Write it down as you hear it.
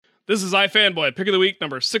This is iFanboy, Pick of the Week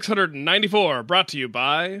number 694, brought to you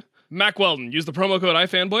by Mac Weldon. Use the promo code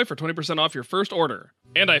iFanboy for 20% off your first order.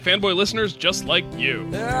 And iFanboy listeners just like you.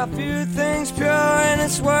 There are few things pure in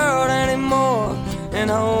this world anymore, and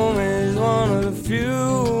home is one of the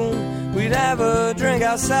few. We'd have a drink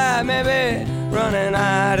outside, maybe running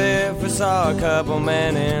out if we saw a couple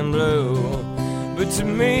men in blue. But to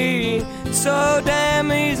me, it's so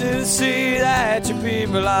damn easy to see that your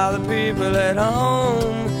people are the people at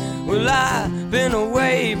home. Well, I've been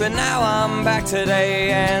away, but now I'm back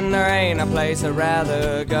today, and there ain't a place I'd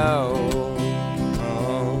rather go.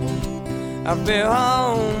 Oh, I feel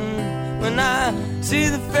home when I see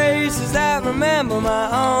the faces that remember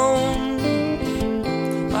my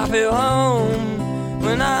own. I feel home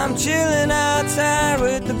when I'm chilling outside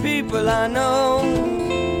with the people I know.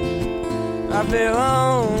 I feel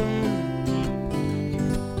home,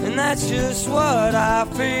 and that's just what I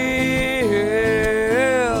feel.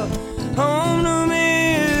 Home to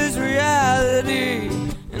me is reality,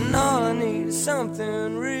 and all I need is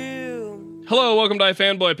something real. Hello, welcome to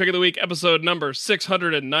iFanboy, Pick of the Week, episode number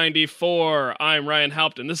 694. I'm Ryan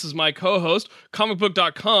Haupt, and this is my co-host,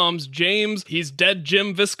 comicbook.com's James, he's dead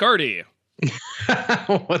Jim Viscardi.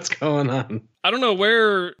 What's going on? I don't know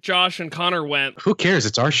where Josh and Connor went. Who cares?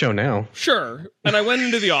 It's our show now. Sure. And I went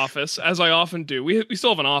into the office, as I often do. We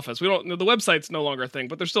still have an office. The website's no longer a thing,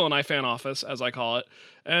 but there's still an iFan office, as I call it.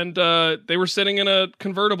 And they were sitting in a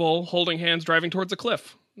convertible, holding hands, driving towards a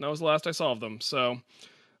cliff. And that was the last I saw of them. So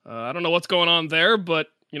I don't know what's going on there, but,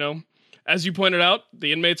 you know, as you pointed out,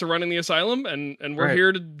 the inmates are running the asylum, and we're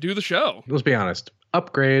here to do the show. Let's be honest.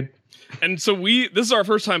 Upgrade. And so this is our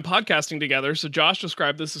first time podcasting together, so Josh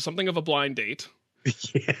described this as something of a blind date.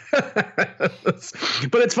 Yeah.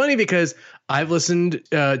 But it's funny because I've listened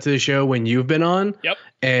to the show when you've been on. Yep.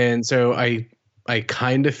 And so I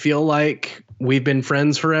kind of feel like we've been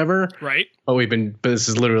friends forever. Right. But this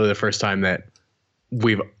is literally the first time that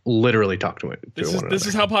we've literally talked to it. This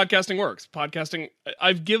is how podcasting works.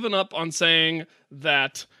 I've given up on saying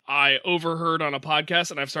that I overheard on a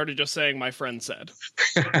podcast, and I've started just saying my friend said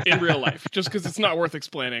in real life, just because it's not worth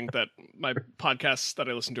explaining that my podcasts that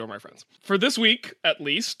I listen to are my friends. For this week, at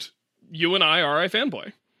least, you and I are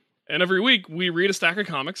iFanboy. And every week, we read a stack of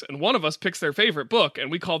comics, and one of us picks their favorite book,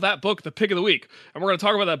 and we call that book the Pick of the Week. And we're going to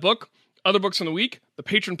talk about that book, other books from the week, the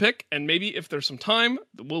patron pick, and maybe if there's some time,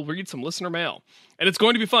 we'll read some listener mail. And it's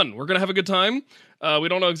going to be fun. We're going to have a good time. We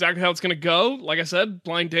don't know exactly how it's going to go. Like I said,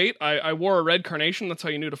 blind date. I wore a red carnation. That's how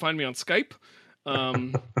you knew to find me on Skype.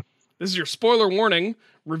 This is your spoiler warning.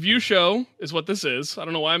 Review show is what this is. I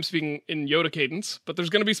don't know why I'm speaking in Yoda cadence, but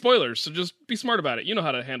there's going to be spoilers, so just be smart about it. You know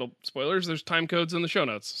how to handle spoilers. There's time codes in the show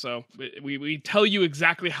notes. So we tell you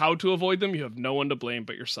exactly how to avoid them. You have no one to blame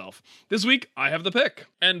but yourself. This week, I have the pick.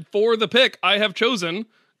 And for the pick, I have chosen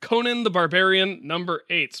Conan the Barbarian, number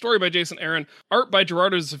 8. Story by Jason Aaron, art by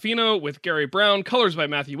Gerardo Zaffino with Gary Brown, colors by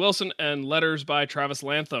Matthew Wilson, and letters by Travis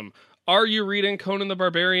Lantham. Are you reading Conan the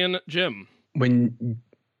Barbarian, Jim? When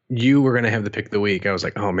you were going to have the pick of the week, I was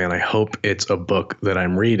like, oh man, I hope it's a book that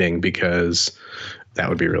I'm reading, because that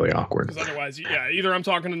would be really awkward. Because otherwise, yeah, either I'm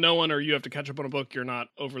talking to no one or you have to catch up on a book you're not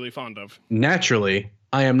overly fond of. Naturally,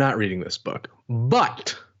 I am not reading this book,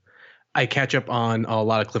 but I catch up on a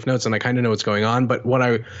lot of Cliff Notes and I kind of know what's going on. But what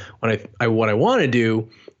I want to do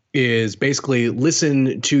is basically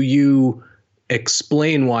listen to you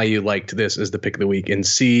explain why you liked this as the pick of the week and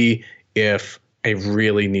see if I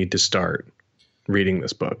really need to start reading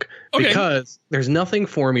this book. Okay. Because there's nothing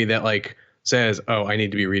for me that like says, oh, I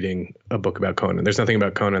need to be reading a book about Conan. There's nothing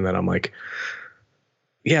about Conan that I'm like,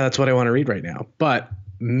 yeah, that's what I want to read right now. But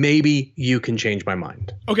maybe you can change my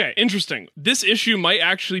mind. Okay, interesting. This issue might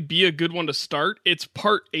actually be a good one to start. It's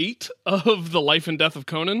part 8 of The Life and Death of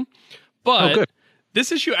Conan. But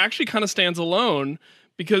this issue actually kind of stands alone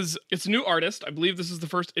because it's a new artist. I believe this is the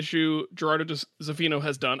first issue Gerardo Zaffino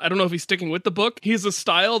has done. I don't know if he's sticking with the book. He has a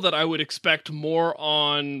style that I would expect more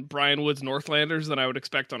on Brian Wood's Northlanders than I would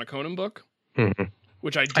expect on a Conan book,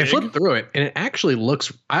 which I dig. I flipped through it, and it actually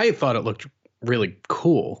I thought it looked really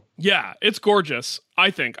cool. Yeah, it's gorgeous.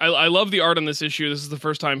 I think I love the art on this issue. This is the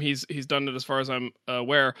first time he's done it as far as I'm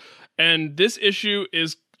aware. And this issue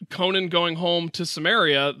is Conan going home to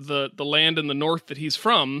Samaria, the land in the north that he's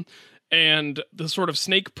from, and the sort of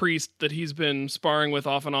snake priest that he's been sparring with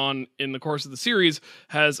off and on in the course of the series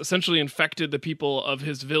has essentially infected the people of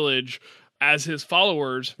his village as his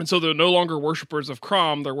followers. And so they're no longer worshippers of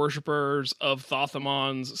Crom, they're worshippers of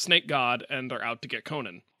Thothamon's snake god, and they're out to get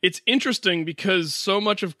Conan. It's interesting because so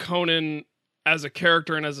much of Conan as a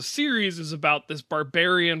character and as a series is about this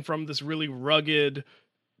barbarian from this really rugged,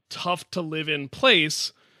 tough to live in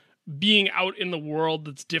place being out in the world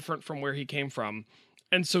that's different from where he came from.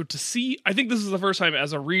 And so to see, I think this is the first time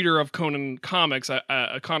as a reader of Conan comics,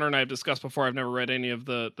 Connor and I have discussed before, I've never read any of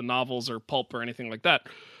the novels or pulp or anything like that.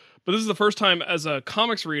 But this is the first time as a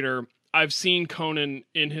comics reader, I've seen Conan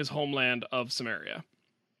in his homeland of Samaria.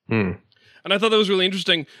 And I thought that was really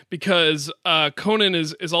interesting because Conan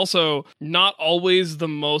is also not always the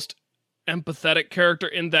most empathetic character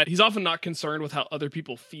in that he's often not concerned with how other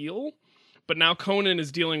people feel. But now Conan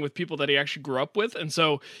is dealing with people that he actually grew up with. And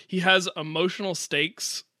so he has emotional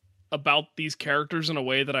stakes about these characters in a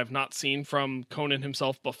way that I've not seen from Conan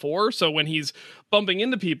himself before. So when he's bumping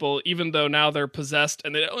into people, even though now they're possessed,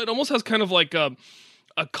 and it almost has kind of like a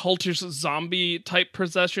cultish zombie type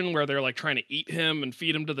possession where they're like trying to eat him and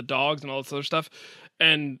feed him to the dogs and all this other stuff.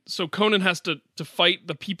 And so Conan has to fight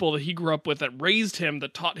the people that he grew up with that raised him,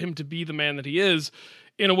 that taught him to be the man that he is,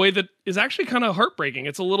 in a way that is actually kind of heartbreaking.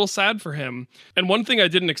 It's a little sad for him. And one thing I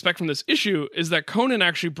didn't expect from this issue is that Conan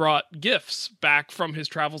actually brought gifts back from his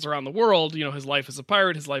travels around the world. You know, his life as a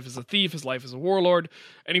pirate, his life as a thief, his life as a warlord.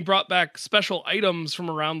 And he brought back special items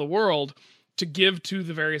from around the world to give to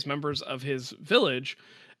the various members of his village.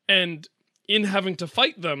 And in having to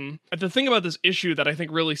fight them, the thing about this issue that I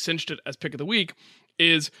think really cinched it as pick of the week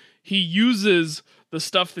is he uses the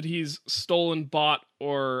stuff that he's stolen, bought,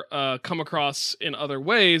 or come across in other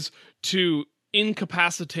ways to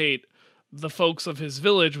incapacitate the folks of his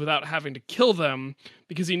village without having to kill them,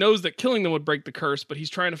 because he knows that killing them would break the curse, but he's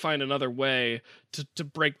trying to find another way to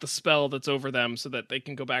break the spell that's over them so that they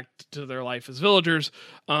can go back to their life as villagers.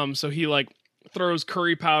 So he throws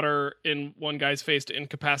curry powder in one guy's face to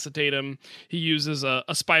incapacitate him. He uses a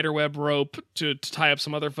spiderweb rope to tie up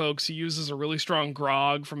some other folks. He uses a really strong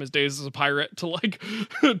grog from his days as a pirate to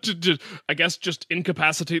to I guess just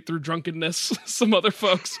incapacitate through drunkenness some other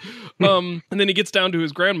folks. And then he gets down to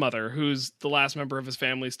his grandmother, who's the last member of his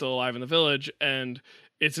family still alive in the village, and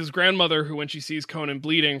it's his grandmother who, when she sees Conan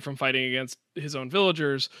bleeding from fighting against his own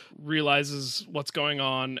villagers, realizes what's going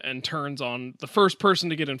on and turns on the first person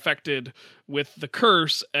to get infected with the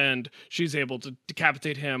curse, and she's able to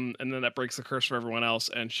decapitate him, and then that breaks the curse for everyone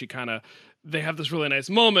else. And they have this really nice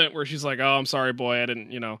moment where she's like, "Oh, I'm sorry, boy. I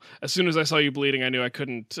didn't, as soon as I saw you bleeding, I knew I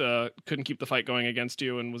couldn't keep the fight going against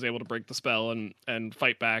you," and was able to break the spell and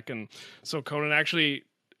fight back. And so Conan actually,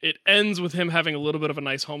 it ends with him having a little bit of a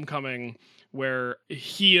nice homecoming where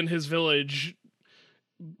he and his village,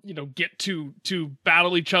 get to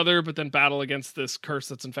battle each other, but then battle against this curse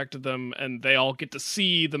that's infected them. And they all get to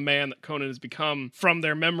see the man that Conan has become from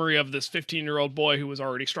their memory of this 15-year-old boy who was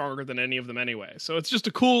already stronger than any of them anyway. So it's just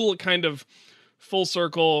a cool kind of full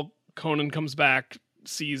circle. Conan comes back,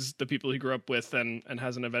 sees the people he grew up with, and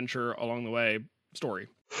has an adventure along the way story.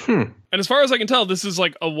 And as far as I can tell, this is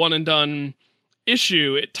like a one and done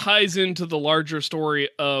issue. It ties into the larger story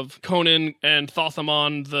of Conan and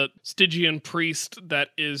Thothamon, the Stygian priest that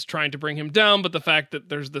is trying to bring him down, but the fact that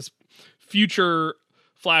there's this future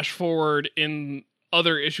flash forward in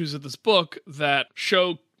other issues of this book that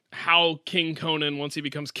show how King Conan, once he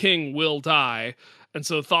becomes king, will die. And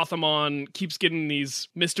so Thothamon keeps getting these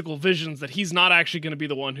mystical visions that he's not actually going to be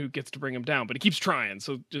the one who gets to bring him down, but he keeps trying.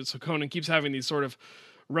 So Conan keeps having these sort of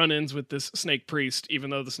run-ins with this snake priest, even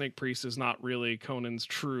though the snake priest is not really Conan's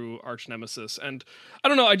true arch nemesis. And I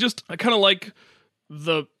don't know, I kind of like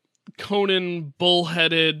the Conan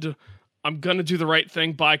bullheaded, I'm gonna do the right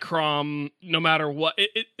thing by Crom no matter what.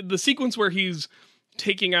 The sequence where he's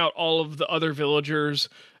taking out all of the other villagers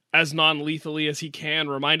as non-lethally as he can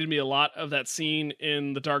reminded me a lot of that scene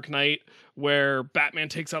in The Dark Knight where Batman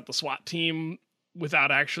takes out the SWAT team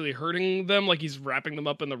without actually hurting them. Like, he's wrapping them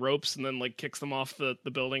up in the ropes and then kicks them off the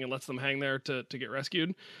building and lets them hang there to get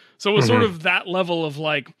rescued. So it was sort of that level of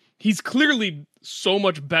he's clearly so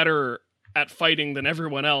much better at fighting than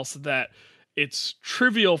everyone else that it's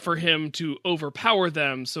trivial for him to overpower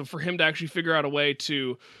them. So for him to actually figure out a way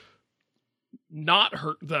to not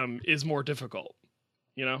hurt them is more difficult.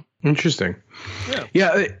 Interesting.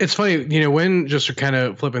 Yeah, it's funny, when just kind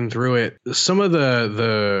of flipping through it, some of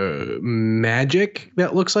the magic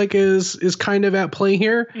that looks like is kind of at play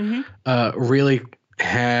here. Really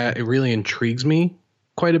intrigues me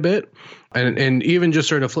quite a bit. And even just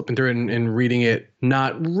sort of flipping through it and reading it,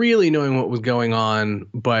 not really knowing what was going on,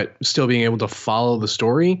 but still being able to follow the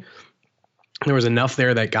story. There was enough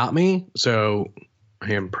there that got me. So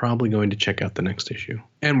I am probably going to check out the next issue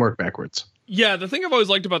and work backwards. Yeah, the thing I've always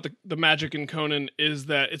liked about the magic in Conan is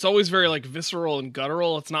that it's always very visceral and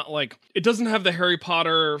guttural. It's not it doesn't have the Harry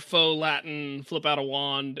Potter faux Latin flip out a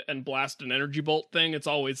wand and blast an energy bolt thing. It's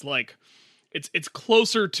always it's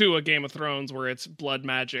closer to a Game of Thrones where it's blood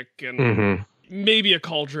magic and maybe a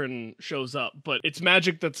cauldron shows up, but it's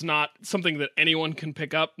magic that's not something that anyone can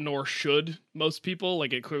pick up, nor should most people.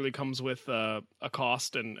 Like, it clearly comes with a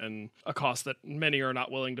cost, and a cost that many are not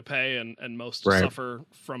willing to pay, and most suffer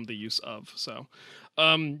from the use of. So,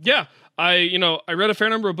 I read a fair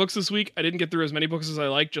number of books this week. I didn't get through as many books as I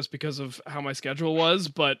liked just because of how my schedule was,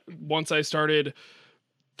 but once I started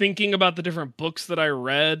thinking about the different books that I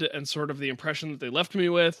read and sort of the impression that they left me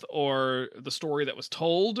with, or the story that was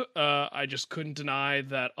told, I just couldn't deny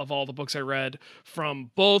that of all the books I read, from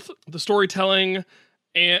both the storytelling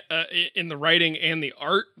and in the writing and the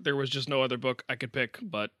art, there was just no other book I could pick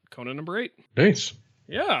but Conan number 8. Nice.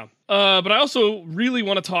 Yeah. But I also really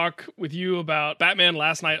want to talk with you about Batman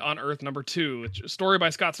Last Night on Earth number 2. It's a story by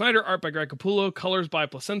Scott Snyder, art by Greg Capullo, colors by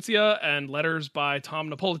Placencia, and letters by Tom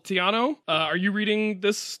Napolitano. Are you reading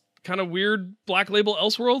this kind of weird Black Label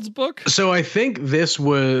Elseworlds book? So I think this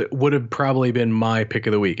would have probably been my pick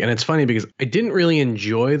of the week. And it's funny because I didn't really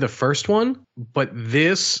enjoy the first one, but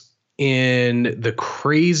this, in the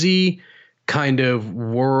crazy kind of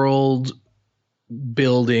world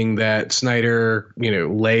building that Snyder,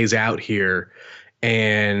 lays out here,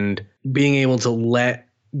 and being able to let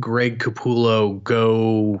Greg Capullo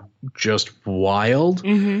go just wild.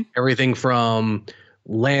 Mm-hmm. Everything from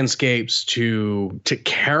landscapes to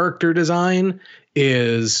character design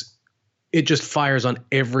it just fires on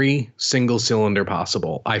every single cylinder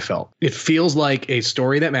possible. I felt it feels like a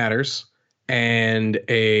story that matters, and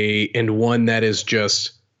one that is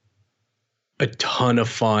just a ton of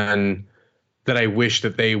fun, that I wish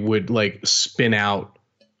that they would spin out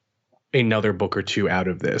another book or two out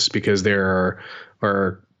of this, because there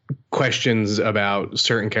are questions about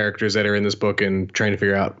certain characters that are in this book and trying to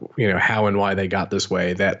figure out, how and why they got this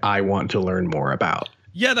way, that I want to learn more about.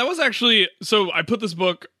 Yeah, that was actually, so I put this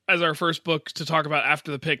book as our first book to talk about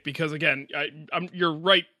after the pick, because again, you're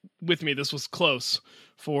right with me. This was close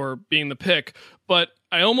for being the pick, but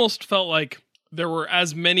I almost felt like there were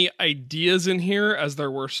as many ideas in here as there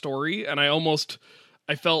were story. And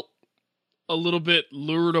I felt a little bit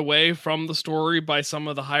lured away from the story by some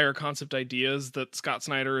of the higher concept ideas that Scott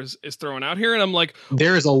Snyder is throwing out here. And I'm like,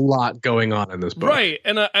 there's a lot going on in this book. Right.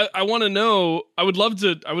 And I want to know, I would love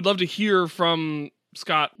to hear from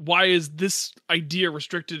Scott, why is this idea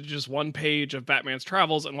restricted to just one page of Batman's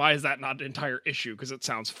travels, and why is that not an entire issue? Because it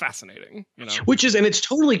sounds fascinating, and it's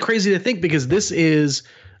totally crazy to think, because this is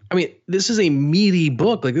a meaty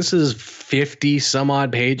book. Like, this is 50 some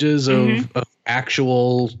odd pages of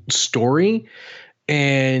actual story.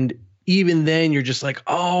 And even then you're just like,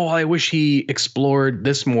 oh, I wish he explored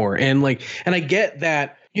this more. And I get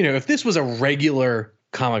that, if this was a regular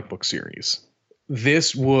comic book series,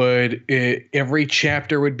 this every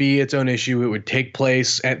chapter would be its own issue. It would take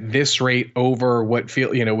place at this rate over what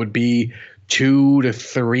would be 2 to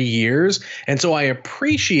 3 years. And so I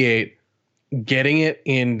appreciate getting it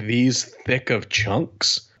in these thick of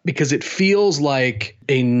chunks, because it feels like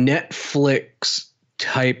a Netflix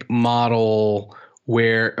type model,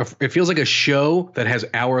 where it feels like a show that has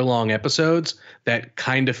hour-long episodes that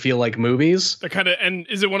kind of feel like movies. And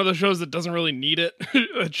is it one of the shows that doesn't really need it?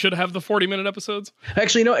 It should have the 40-minute episodes?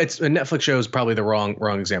 Actually, no, it's a Netflix show is probably the wrong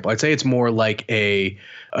example. I'd say it's more like a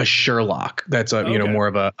Sherlock. That's more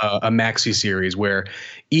of a maxi series, where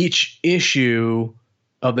each issue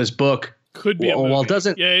of this book could be a movie. Well, it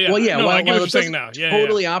doesn't. Yeah. Well, yeah. No, I get what you're saying now. Yeah,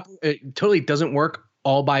 it totally doesn't work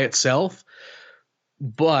all by itself,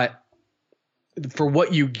 but for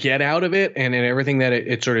what you get out of it, and everything that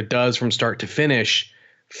it sort of does from start to finish,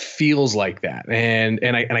 feels like that. And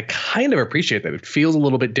I kind of appreciate that. It feels a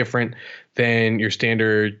little bit different than your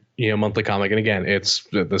standard, monthly comic. And again, it's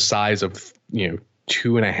the size of,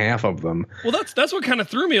 2.5 of them. Well, that's what kind of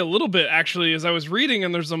threw me a little bit, actually, as I was reading,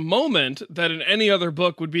 and there's a moment that in any other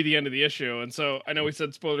book would be the end of the issue. And so I know we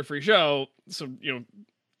said spoiler-free show, so,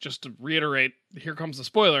 just to reiterate, here comes the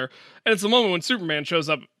spoiler. And it's the moment when Superman shows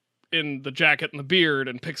up in the jacket and the beard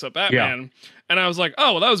and picks up Batman. Yeah. And I was like,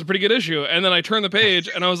 oh, well, that was a pretty good issue. And then I turned the page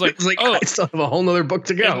and I was like, oh, I still have a whole nother book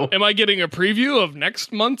to go. Am I getting a preview of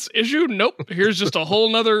next month's issue? Nope. Here's just a whole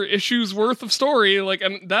nother issue's worth of story.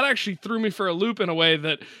 And that actually threw me for a loop in a way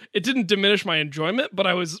that it didn't diminish my enjoyment, but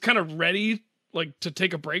I was kind of ready to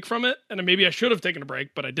take a break from it. And maybe I should have taken a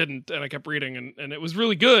break, but I didn't. And I kept reading and it was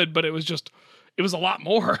really good, but it was a lot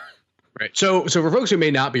more. Right. So for folks who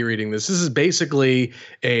may not be reading this is basically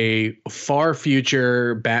a far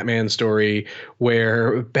future Batman story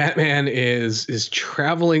where Batman is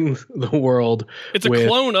traveling the world. It's a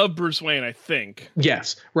clone of Bruce Wayne, I think.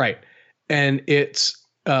 Yes. Right. And it's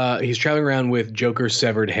he's traveling around with Joker's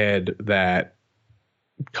severed head that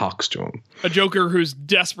talks to him. A Joker who's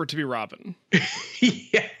desperate to be Robin.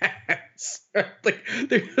 Yes. Like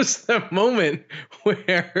there's that moment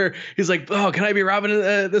where he's like, "Oh, can I be Robin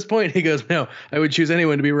at this point?" He goes, "No, I would choose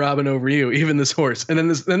anyone to be Robin over you, even this horse." And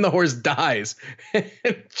then the horse dies, and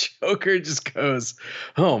Joker just goes,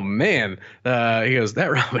 "Oh man," he goes,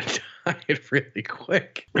 "That Robin died really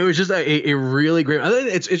quick." It was just a really great.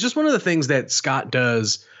 It's just one of the things that Scott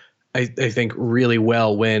does, I think, really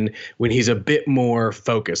well when he's a bit more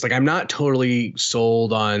focused. Like, I'm not totally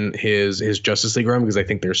sold on his Justice League run because I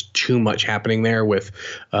think there's too much happening there with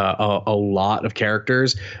a lot of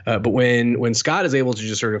characters. But when Scott is able to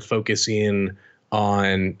just sort of focus in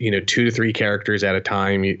on 2 to 3 characters at a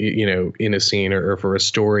time, in a scene or for a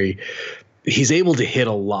story, he's able to hit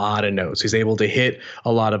a lot of notes. He's able to hit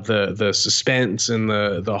a lot of the suspense and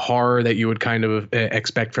the horror that you would kind of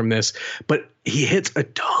expect from this. But he hits a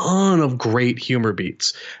ton of great humor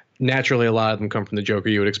beats. Naturally, a lot of them come from the Joker.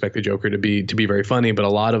 You would expect the Joker to be very funny, but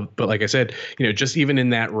like I said, just even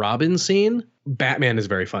in that Robin scene, Batman is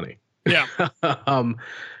very funny. Yeah.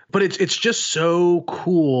 But it's just so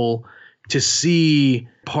cool to see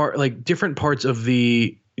different parts of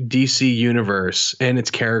the DC universe and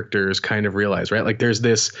its characters kind of realize, right? Like there's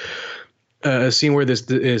this scene where it's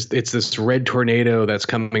this red tornado that's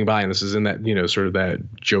coming by, and this is in that sort of that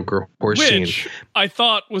Joker horse scene, which I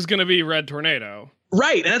thought was going to be Red Tornado,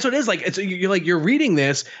 right? And that's what it is. Like you're reading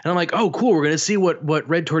this, and I'm like, oh, cool, we're going to see what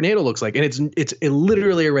Red Tornado looks like, and it's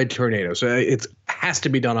literally a red tornado, so it has to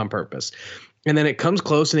be done on purpose. And then it comes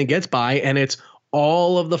close, and it gets by, and it's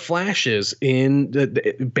all of the Flashes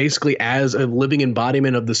basically as a living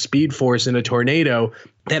embodiment of the Speed Force in a tornado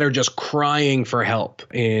that are just crying for help.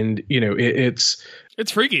 And, it's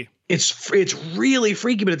freaky. It's really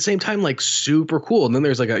freaky, but at the same time, like super cool. And then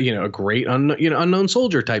there's like a great unknown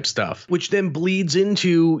soldier type stuff, which then bleeds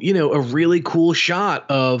into, a really cool shot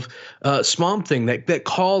of Swamp Thing that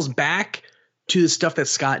calls back to the stuff that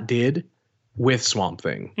Scott did with Swamp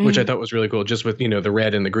Thing, which I thought was really cool, just with the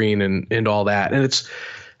red and the green and all that. And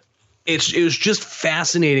it was just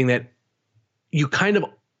fascinating that you kind of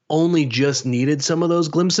only just needed some of those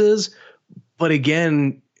glimpses, but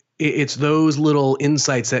again, it's those little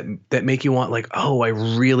insights that make you want, like, oh, I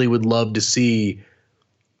really would love to see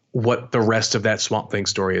what the rest of that Swamp Thing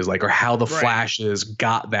story is like, or how the Flashes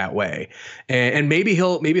got that way. And maybe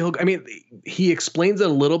he'll I mean, he explains it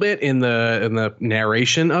a little bit in the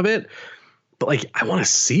narration of it. But like, I want to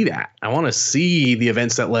see that. I want to see the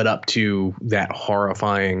events that led up to that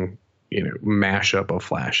horrifying, mashup of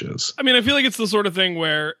Flashes. I mean, I feel like it's the sort of thing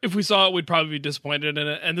where if we saw it, we'd probably be disappointed in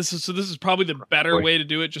it. And this is probably the better way to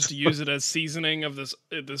do it, just to use it as seasoning of this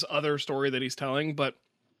other story that he's telling. But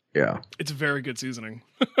yeah, it's very good seasoning.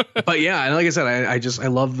 But yeah, and like I said, I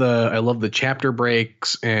love the chapter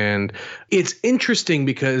breaks, and it's interesting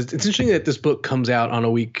because it's interesting that this book comes out on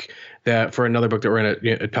a week that for another book that we're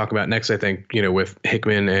going to talk about next, I think, with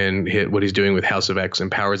Hickman and what he's doing with House of X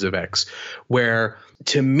and Powers of X, where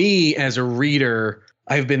to me as a reader,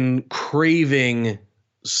 I've been craving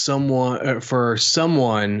someone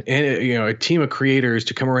and a team of creators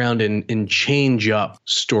to come around and change up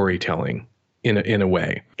storytelling in a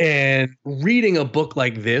way. And reading a book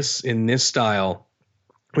like this in this style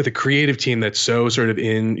with a creative team that's so sort of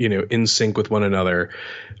in sync with one another,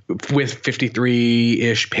 with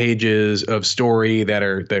 53-ish pages of story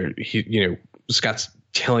Scott's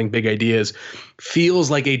telling big ideas,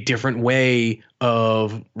 feels like a different way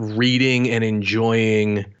of reading and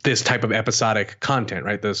enjoying this type of episodic content,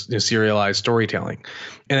 right? This serialized storytelling.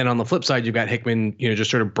 And then on the flip side, you've got Hickman,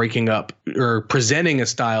 just sort of breaking up or presenting a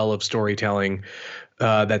style of storytelling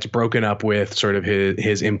that's broken up with sort of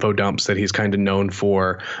his info dumps that he's kind of known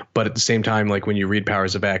for. But at the same time, like when you read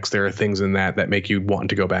Powers of X, there are things in that make you want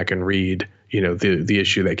to go back and read, the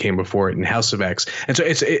issue that came before it in House of X. And so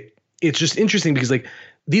it's just interesting because like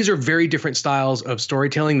these are very different styles of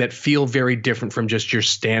storytelling that feel very different from just your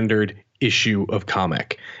standard issue of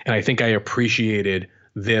comic. And I think I appreciated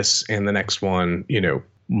this and the next one,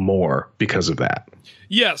 more because of that.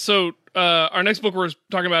 Yeah. So our next book we're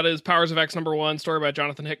talking about is Powers of X #1, story by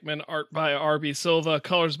Jonathan Hickman, art by R.B. Silva,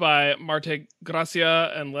 colors by Marte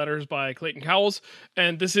Gracia, and letters by Clayton Cowles.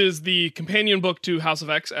 And this is the companion book to House of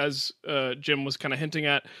X, as Jim was kind of hinting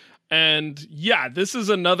at. And yeah, this is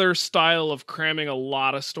another style of cramming a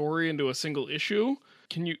lot of story into a single issue.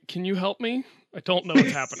 Can you help me? I don't know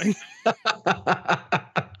what's happening.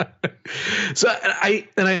 So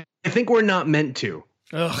I think we're not meant to.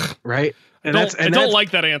 Ugh. Right? And I don't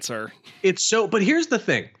like that answer. But here's the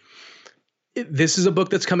thing. This is a book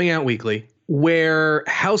that's coming out weekly, where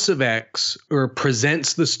House of X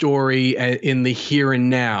presents the story in the here and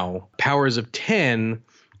now. Powers of 10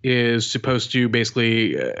 is supposed to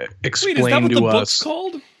basically explain to us. Wait, is that what the book's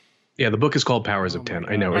called? Yeah, the book is called Powers of 10.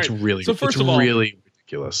 I know. It's really, so first of all, really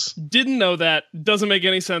ridiculous. Didn't know that. Doesn't make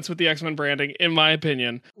any sense with the X-Men branding, in my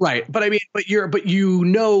opinion. Right. But I mean, but you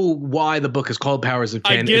know why the book is called Powers of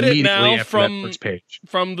 10 I get it now after that first page.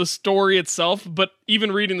 From the story itself, but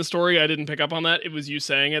even reading the story, I didn't pick up on that. It was you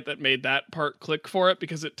saying it that made that part click for it,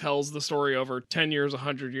 because it tells the story over 10 years,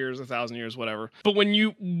 100 years, 1,000 years, whatever. But when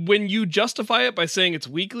you justify it by saying it's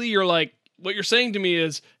weekly, you're like, what you're saying to me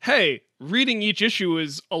is, hey, reading each issue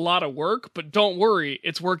is a lot of work, but don't worry,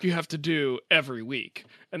 it's work you have to do every week.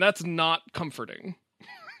 And that's not comforting.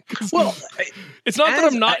 Well, it's not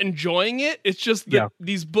that I'm not enjoying it. It's just that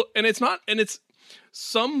these books, and it's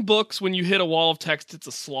some books, when you hit a wall of text, it's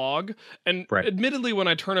a slog. And admittedly, when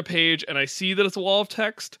I turn a page and I see that it's a wall of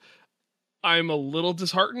text, I'm a little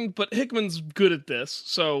disheartened, but Hickman's good at this.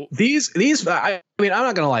 So these, I mean, I'm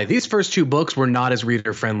not going to lie. These first 2 books were not as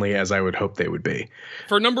reader friendly as I would hope they would be.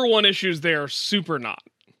 For number 1 issues, they're super not.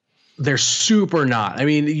 They're super not. I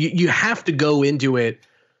mean, you have to go into it,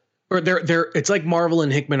 or it's like Marvel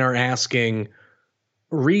and Hickman are asking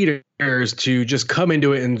readers to just come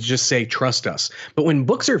into it and just say, trust us. But when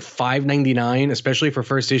books are $5.99, especially for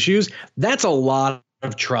first issues, that's a lot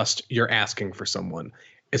of trust you're asking for someone.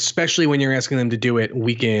 Especially when you're asking them to do it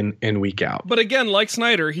week in and week out. But again, like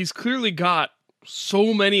Snyder, he's clearly got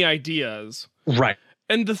so many ideas. Right.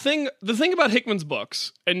 And the thing about Hickman's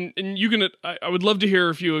books, and I would love to hear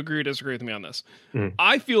if you agree or disagree with me on this.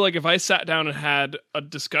 I feel like if I sat down and had a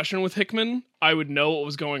discussion with Hickman, I would know what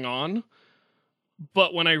was going on.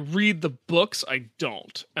 But when I read the books, I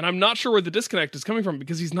don't. And I'm not sure where the disconnect is coming from,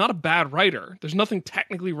 because he's not a bad writer. There's nothing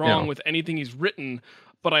technically wrong with anything he's written,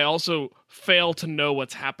 but I also fail to know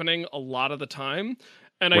what's happening a lot of the time.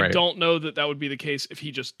 And I don't know that would be the case if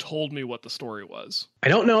he just told me what the story was. I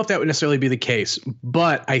don't know if that would necessarily be the case,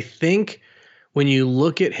 but I think when you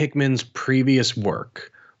look at Hickman's previous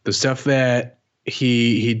work, the stuff that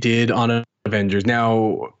he did on Avengers,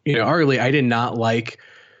 now, arguably I did not like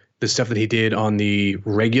the stuff that he did on the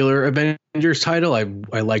regular Avengers title.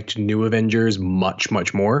 I liked New Avengers much,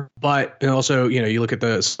 much more. But and also, you look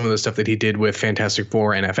at some of the stuff that he did with Fantastic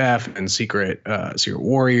Four, NFF, and Secret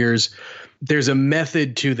Warriors. There's a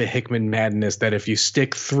method to the Hickman madness that if you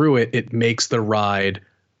stick through it, it makes the ride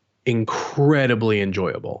incredibly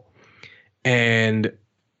enjoyable. And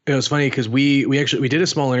it was funny because we did a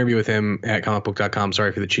small interview with him at comicbook.com.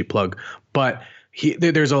 Sorry for the cheap plug, but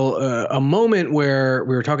there's a moment where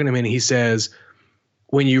we were talking to him and he says,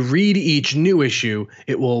 when you read each new issue,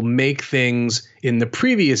 it will make things in the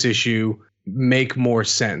previous issue make more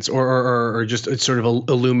sense or just sort of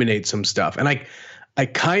illuminate some stuff. And I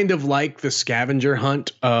kind of like the scavenger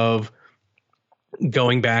hunt of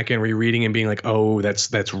going back and rereading and being like, oh,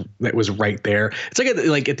 that was right there. It's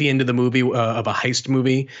like at the end of the movie of a heist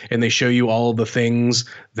movie, and they show you all the things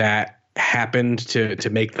that happened to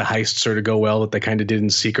make the heist sort of go well that they kind of did in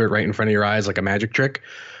secret right in front of your eyes, like a magic trick.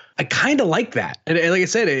 I kind of like that. And like I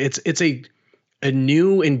said, it's a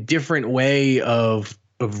new and different way of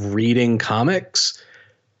reading comics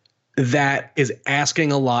that is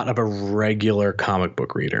asking a lot of a regular comic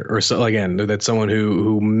book reader, or so again, that's someone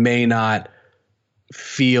who may not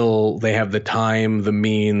feel they have the time, the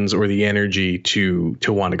means, or the energy to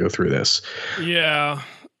want to go through this. Yeah.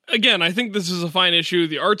 Again, I think this is a fine issue.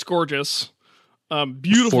 The art's gorgeous.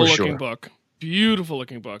 Beautiful looking book. Beautiful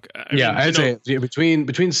looking book. I'd say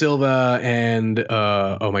between Silva and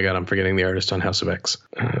oh my God, I'm forgetting the artist on House of X.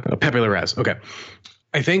 Pepe Larraz. Okay.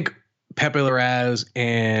 I think Pepe Larraz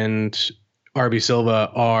and RB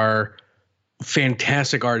Silva are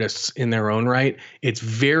fantastic artists in their own right. It's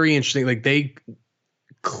very interesting. Like, they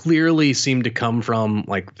clearly seem to come from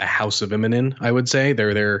like the House of Immonen, I would say.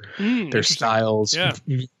 Their styles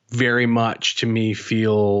very much to me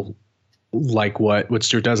feel like what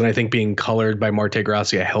Stewart does, and I think being colored by Marte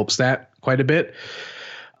Gracia helps that quite a bit.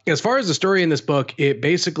 As far as the story in this book, it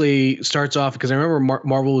basically starts off because I remember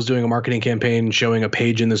Marvel was doing a marketing campaign showing a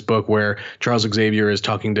page in this book where Charles Xavier is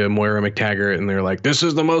talking to Moira McTaggart, and they're like, "This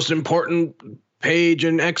is the most important page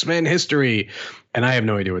in X-Men history," and I have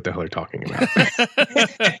no idea what the hell they're talking about.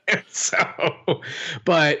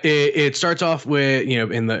 But it starts off with,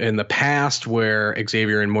 in the past where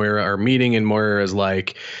Xavier and Moira are meeting, and Moira is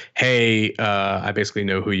like, "Hey, I basically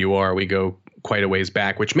know who you are. We go quite a ways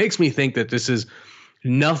back," which makes me think that this is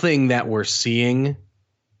nothing that we're seeing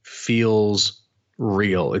feels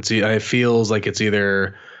real. It feels like it's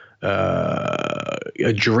either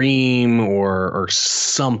a dream or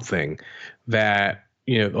something that,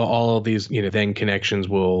 all of these, then connections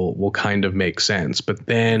will kind of make sense. But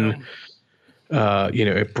then,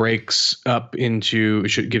 it breaks up into,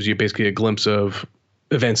 gives you basically a glimpse of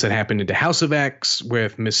events that happened into House of X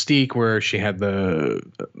with Mystique, where she had the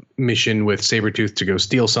mission with Sabretooth to go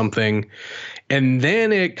steal something. And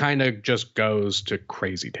then it kind of just goes to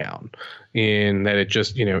crazy town in that it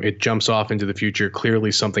just, it jumps off into the future.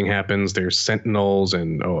 Clearly something happens. There's Sentinels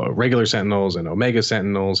and regular Sentinels and Omega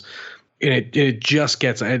Sentinels. And it just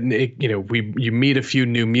gets, and you meet a few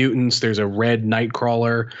new mutants. There's a red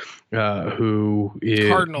Nightcrawler who is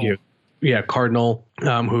Cardinal. Cardinal,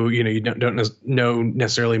 who you don't know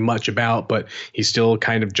necessarily much about, but he's still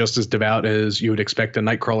kind of just as devout as you would expect a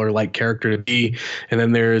Nightcrawler-like character to be. And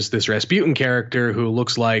then there's this Rasputin character who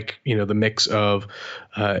looks like the mix of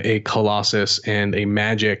a Colossus and a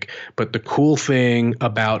Magic. But the cool thing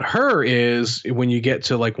about her is when you get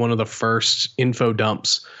to like one of the first info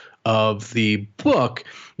dumps of the book,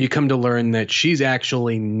 you come to learn that she's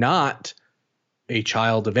actually not a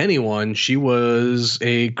child of anyone. She was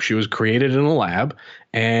created in a lab,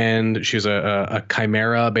 and she's a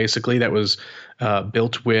chimera basically that was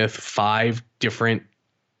built with 5 different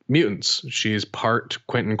mutants. She's part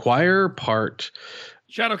Quentin Quire, part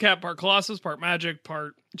Shadowcat, part Colossus, part Magic,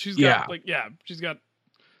 she's got she's got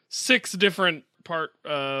 6 different part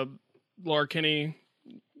Laura Kinney,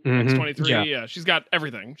 X-23. Yeah, she's got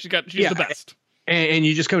everything. She's the best. And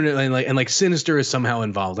you just come to and like Sinister is somehow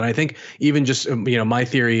involved. And I think even just, my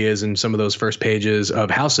theory is in some of those first pages of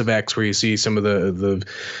House of X, where you see some of the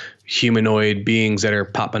humanoid beings that are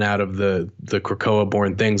popping out of the Krakoa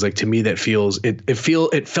born things, like to me that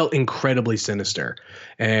it felt incredibly sinister.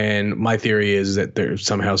 And my theory is that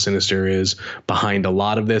somehow Sinister is behind a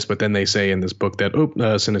lot of this, but then they say in this book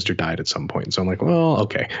that Sinister died at some point. So I'm like, well,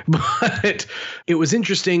 okay. But it was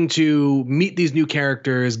interesting to meet these new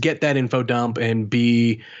characters, get that info dump, and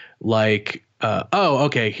be like,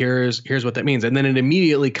 okay, here's what that means. And then it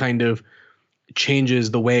immediately kind of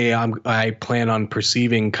changes the way I plan on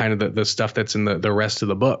perceiving kind of the stuff that's in the rest of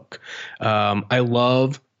the book. I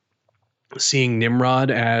love seeing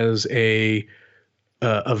Nimrod as a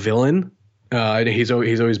villain. He's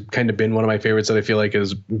always kind of been one of my favorites that I feel like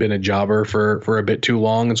has been a jobber for a bit too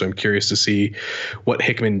long. And so I'm curious to see what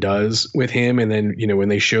Hickman does with him. And then, when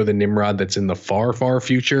they show the Nimrod that's in the far, far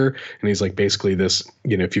future, and he's like basically this,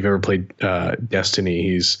 if you've ever played Destiny,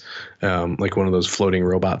 he's like one of those floating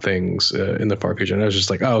robot things in the far future. And I was just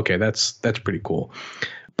like, oh, okay, that's pretty cool.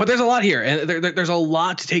 But there's a lot here, and there's a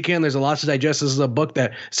lot to take in. There's a lot to digest. This is a book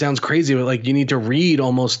that sounds crazy, but like you need to read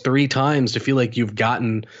almost 3 times to feel like you've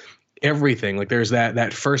gotten everything. Like there's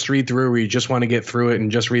that first read through where you just want to get through it and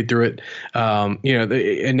just read through it.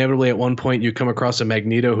 Inevitably at one point you come across a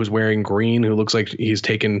Magneto who's wearing green, who looks like he's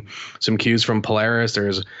taken some cues from Polaris.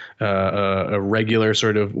 There's a regular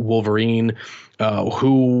sort of Wolverine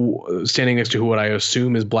who standing next to what I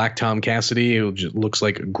assume is Black Tom Cassidy, who just looks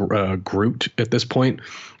like Groot at this point.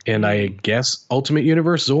 And I guess Ultimate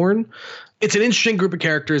Universe Zorn. It's an interesting group of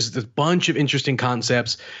characters. There's a bunch of interesting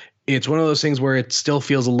concepts. It's one of those things where it still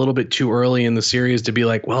feels a little bit too early in the series to be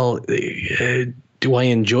like, well, do I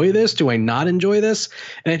enjoy this? Do I not enjoy this?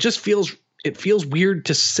 And it just feels weird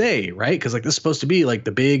to say, right? Because like this is supposed to be like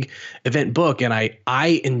the big event book, and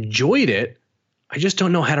I enjoyed it. I just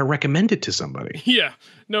don't know how to recommend it to somebody. Yeah,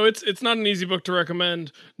 no, it's not an easy book to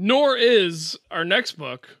recommend, nor is our next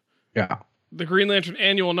book. Yeah. The Green Lantern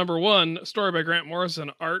Annual #1, story by Grant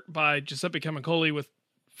Morrison, art by Giuseppe Camicoli, with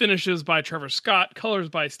finishes by Trevor Scott, colors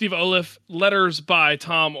by Steve Oliff, letters by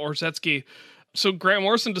Tom Orzetsky. So Grant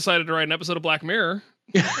Morrison decided to write an episode of Black Mirror.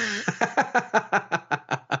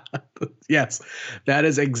 Yes, that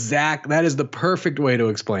is the perfect way to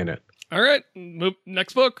explain it. All right,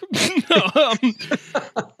 next book.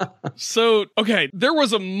 So, okay, there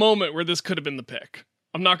was a moment where this could have been the pick.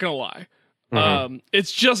 I'm not going to lie. Mm-hmm.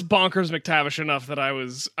 It's just bonkers McTavish enough that I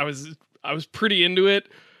was pretty into it.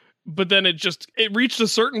 But then it reached a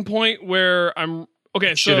certain point where I'm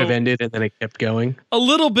okay. Should have ended, and then it kept going a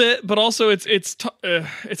little bit. But also, it's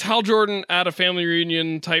Hal Jordan at a family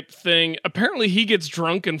reunion type thing. Apparently, he gets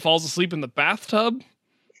drunk and falls asleep in the bathtub,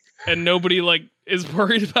 and nobody is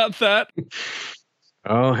worried about that.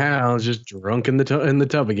 Oh, Hal's just drunk in the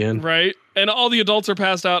tub again, right? And all the adults are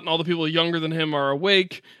passed out, and all the people younger than him are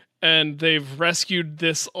awake, and they've rescued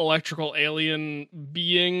this electrical alien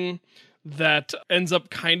being that ends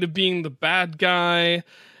up kind of being the bad guy.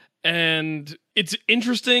 And it's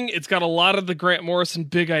interesting. It's got a lot of the Grant Morrison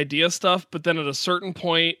big idea stuff, but then at a certain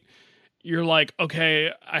point, you're like,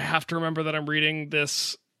 okay, I have to remember that I'm reading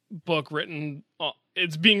this book written.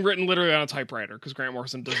 It's being written literally on a typewriter because Grant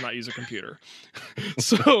Morrison does not use a computer.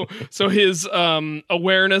 so his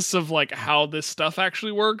awareness of like how this stuff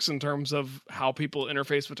actually works in terms of how people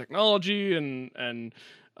interface with technology and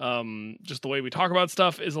just the way we talk about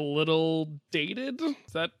stuff is a little dated.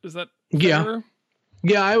 Is that fair?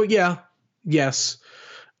 Yes.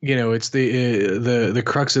 It's the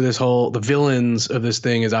crux of the villains of this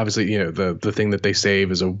thing is obviously, the thing that they save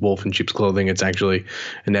is a wolf in sheep's clothing. It's actually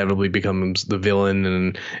inevitably becomes the villain,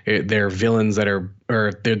 and they're villains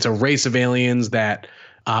it's a race of aliens that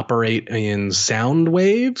operate in sound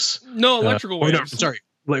waves. No, electrical waves. No, sorry.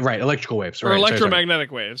 Right, electrical waves. Or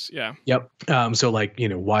electromagnetic waves, yeah. Yep. So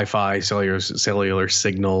Wi-Fi, cellular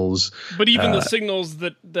signals. But even the signals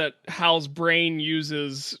that Hal's brain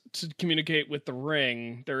uses to communicate with the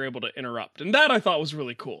ring, they're able to interrupt. And that I thought was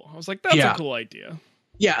really cool. I was like, that's a cool idea.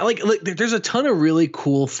 Yeah, like there's a ton of really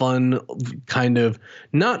cool, fun kind of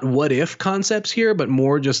not what if concepts here, but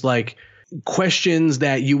more just like questions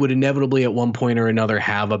that you would inevitably at one point or another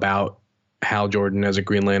have about Hal Jordan as a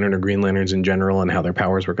Green Lantern or Green Lanterns in general and how their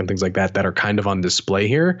powers work and things like that are kind of on display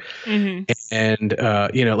here. Mm-hmm.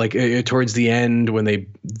 And, towards the end when they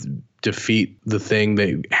defeat the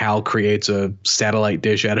thing, Hal creates a satellite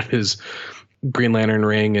dish out of his Green Lantern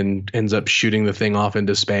ring and ends up shooting the thing off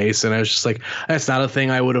into space. And I was just like, that's not a thing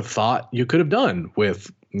I would have thought you could have done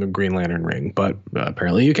with the Green Lantern ring, but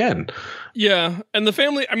apparently you can. Yeah. And the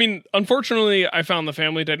family, unfortunately, I found the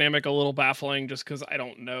family dynamic a little baffling just because I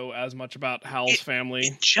don't know as much about Hal's family.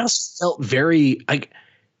 It just felt very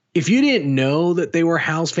if you didn't know that they were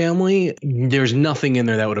Hal's family, there's nothing in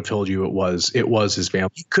there that would have told you it was his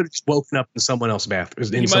family. He could have just woken up in someone else's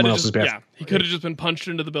bathroom. Yeah, he could have just been punched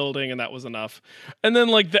into the building, and that was enough. And then,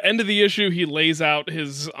 the end of the issue, he lays out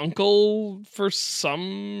his uncle for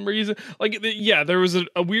some reason. There was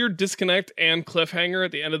a weird disconnect and cliffhanger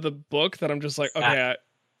at the end of the book that I'm just like, okay,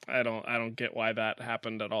 I don't get why that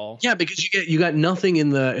happened at all. Yeah, because you got nothing in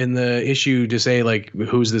the issue to say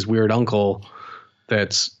who's this weird uncle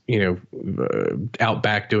that's out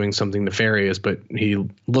back doing something nefarious, but he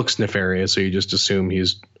looks nefarious, so you just assume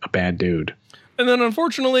he's a bad dude. And then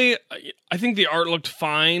unfortunately, I think the art looked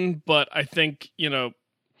fine, but I think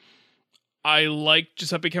I like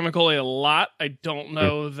Giuseppe Camicoli a lot. I don't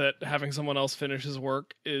know that having someone else finish his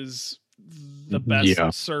work is the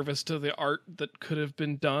best service to the art that could have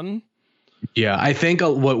been done. Yeah, I think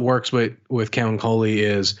what works with Camicoli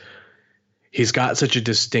is he's got such a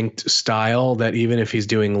distinct style that even if he's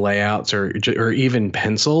doing layouts or even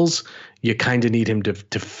pencils, you kind of need him to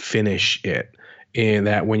finish it. And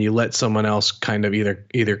that when you let someone else kind of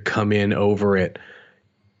either come in over it,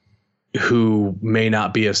 who may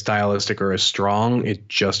not be as stylistic or as strong, it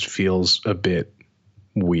just feels a bit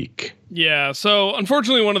weak. Yeah. So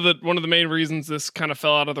unfortunately, one of the main reasons this kind of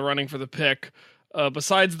fell out of the running for the pick,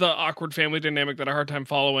 besides the awkward family dynamic that I had a hard time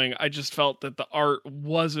following, I just felt that the art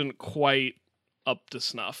wasn't quite up to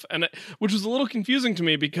snuff, which was a little confusing to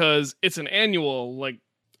me because it's an annual.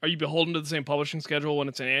 Are you beholden to the same publishing schedule when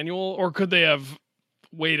it's an annual, or could they have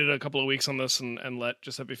waited a couple of weeks on this and let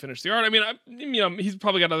Giuseppe finish the art? He's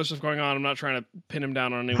probably got other stuff going on. I'm not trying to pin him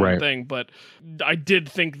down on any one thing, but I did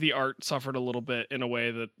think the art suffered a little bit in a way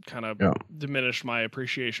that kind of diminished my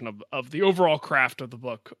appreciation of the overall craft of the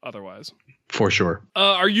book otherwise. For sure.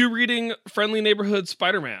 Are you reading Friendly Neighborhood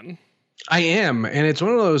Spider-Man? I am, and it's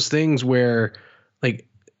one of those things where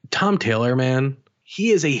Tom Taylor, man,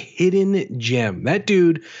 he is a hidden gem. That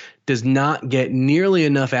dude does not get nearly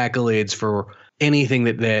enough accolades for anything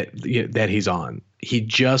that he's on. He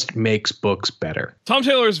just makes books better. Tom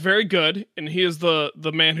Taylor is very good, and he is the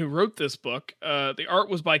man who wrote this book. The art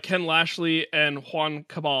was by Ken Lashley and Juan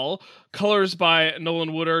Cabal, colors by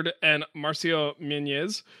Nolan Woodard and Marcio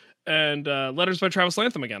Menez, and letters by Travis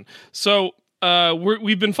Lantham again. So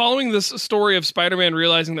we've been following this story of Spider-Man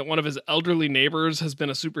realizing that one of his elderly neighbors has been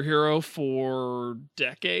a superhero for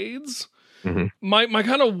decades. Mm-hmm. My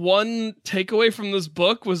kind of one takeaway from this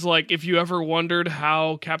book was if you ever wondered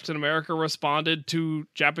how Captain America responded to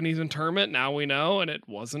Japanese internment, now we know, and it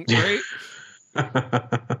wasn't great. He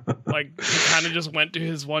kind of just went to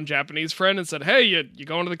his one Japanese friend and said, "Hey, you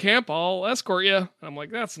going to the camp? I'll escort you." And I'm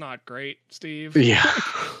like, that's not great, Steve. Yeah.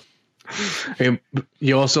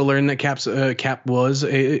 You also learned that Cap was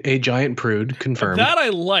a giant prude. Confirmed. That I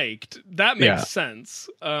liked. That makes sense.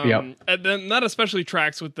 And then that especially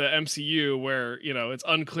tracks with the MCU, where it's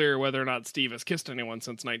unclear whether or not Steve has kissed anyone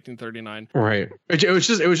since 1939. Right. It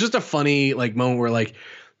was just a funny moment where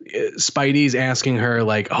Spidey's asking her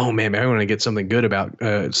 "Oh man, I want to get something good about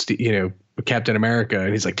Captain America,"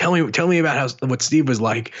 and he's like, "Tell me about what Steve was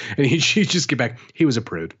like," and she just get back, "He was a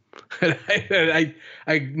prude." And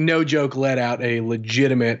I no joke let out a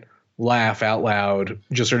legitimate laugh out loud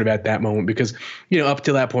just sort of at that moment, because up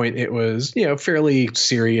to that point it was fairly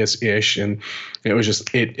serious-ish, and it was just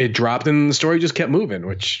it dropped and the story just kept moving,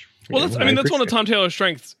 which Well, that's one of Tom Taylor's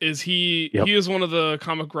strengths. Is he is one of the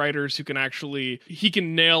comic writers who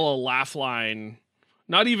can nail a laugh line,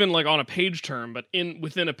 not even like on a page turn, but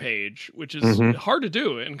within a page, which is hard to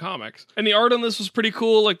do in comics. And the art on this was pretty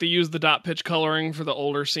cool. Like they used the dot pitch coloring for the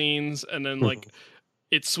older scenes, and then like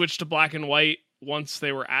it switched to black and white once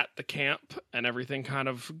they were at the camp, and everything kind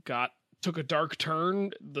of took a dark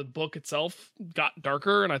turn. The book itself got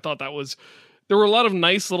darker, and I thought there were a lot of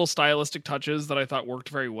nice little stylistic touches that I thought worked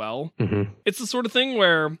very well. It's the sort of thing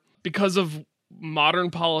where, because of modern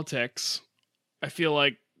politics, I feel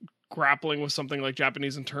like grappling with something like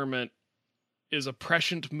Japanese internment is a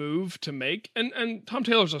prescient move to make. And Tom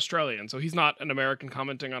Taylor's Australian, so he's not an American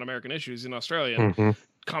commenting on American issues. He's an Australian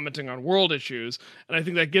commenting on world issues. And I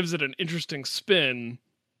think that gives it an interesting spin,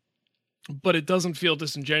 but it doesn't feel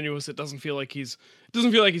disingenuous. It doesn't feel like he's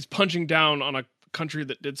punching down on a country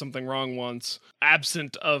that did something wrong once,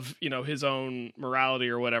 absent of, his own morality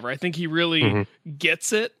or whatever. I think he really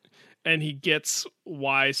gets it, and he gets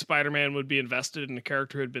why Spider-Man would be invested in a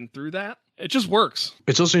character who had been through that. It just works.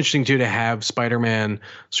 It's also interesting too to have Spider-Man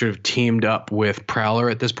sort of teamed up with Prowler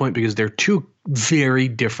at this point, because they're two very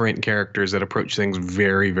different characters that approach things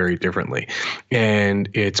very, very differently. And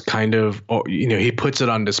it's kind of, he puts it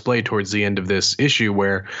on display towards the end of this issue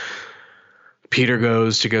where Peter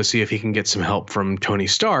goes to go see if he can get some help from Tony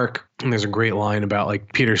Stark. And there's a great line about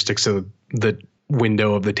like Peter sticks to the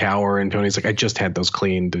window of the tower, and Tony's like, I just had those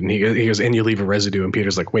cleaned, and he goes, and you leave a residue, and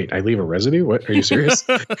Peter's like, wait, I leave a residue? What, are you serious?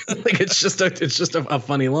 Like it's just a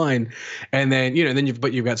funny line. And then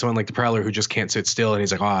you've got someone like the Prowler who just can't sit still, and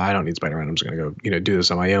he's like, oh, I don't need Spider-Man, I'm just gonna go do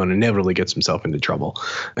this on my own, and inevitably gets himself into trouble.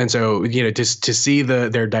 And so to see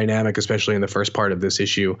their dynamic, especially in the first part of this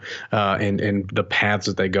issue, and the paths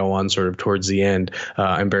that they go on sort of towards the end,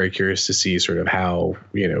 I'm very curious to see sort of how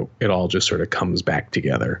it all just sort of comes back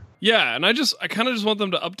together. Yeah, and I kind of just want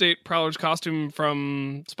them to update Prowler's costume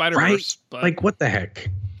from Spider-Verse. Right? But like, what the heck?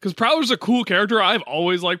 Because Prowler's a cool character. I've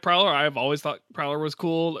always liked Prowler. I've always thought Prowler was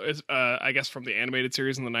cool, I guess from the animated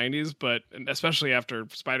series in the 90s, but especially after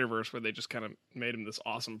Spider-Verse, where they just kind of made him this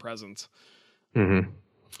awesome presence. But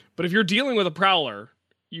if you're dealing with a Prowler,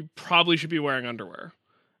 you probably should be wearing underwear.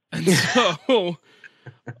 And so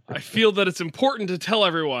I feel that it's important to tell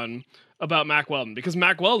everyone about Mack Weldon, because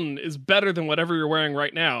Mack Weldon is better than whatever you're wearing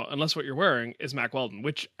right now, unless what you're wearing is Mack Weldon,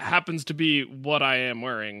 which happens to be what I am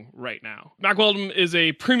wearing right now. Mack Weldon is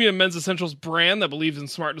a premium men's essentials brand that believes in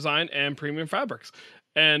smart design and premium fabrics.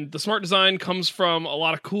 And the smart design comes from a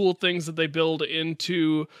lot of cool things that they build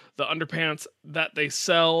into the underpants that they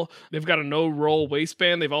sell. They've got a no-roll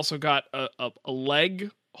waistband. They've also got a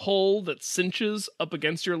leg hole that cinches up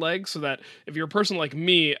against your leg, so that if you're a person like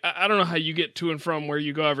me, I don't know how you get to and from where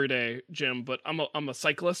you go every day, Jim, but I'm a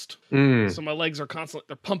cyclist, so my legs are constantly,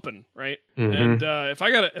 they're pumping, right? And if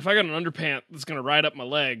I got an underpant that's gonna ride up my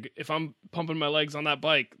leg, if I'm pumping my legs on that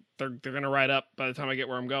bike, they're gonna ride up by the time I get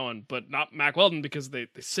where I'm going. But not Mack Weldon, because they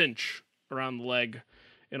cinch around the leg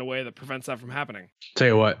in a way that prevents that from happening. Tell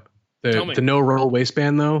you what, the no roll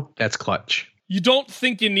waistband though, that's clutch. You don't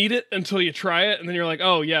think you need it until you try it, and then you're like,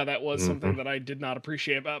 oh, yeah, that was something that I did not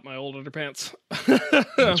appreciate about my old underpants.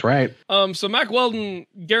 That's right. So Mack Weldon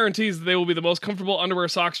guarantees that they will be the most comfortable underwear,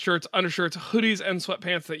 socks, shirts, undershirts, hoodies, and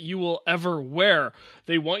sweatpants that you will ever wear.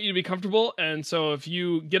 They want you to be comfortable, and so if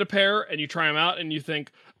you get a pair and you try them out and you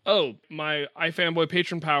think, oh, my iFanboy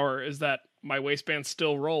patron power is that my waistband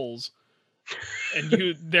still rolls, and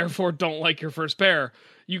you therefore don't like your first pair,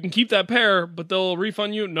 you can keep that pair, but they'll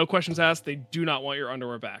refund you. No questions asked. They do not want your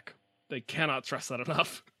underwear back. They cannot stress that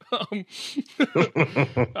enough. I'm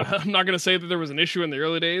not going to say that there was an issue in the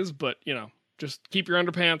early days, but, just keep your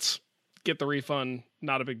underpants, get the refund.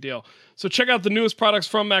 Not a big deal. So check out the newest products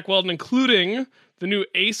from Mack Weldon, including the new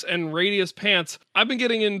Ace and Radius pants. I've been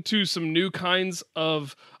getting into some new kinds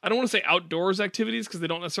of, I don't want to say outdoors activities, because they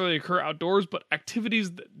don't necessarily occur outdoors, but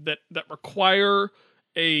activities that require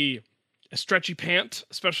a stretchy pant,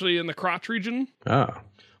 especially in the crotch region. Oh,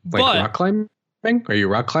 rock climbing? Are you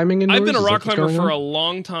rock climbing indoors? I've been a rock climber for a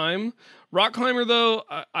long time. Rock climber, though,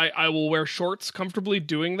 I will wear shorts comfortably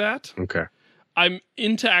doing that. Okay. I'm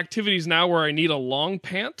into activities now where I need a long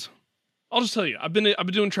pant. I'll just tell you, I've been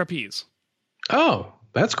doing trapeze. Oh,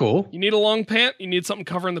 that's cool. You need a long pant. You need something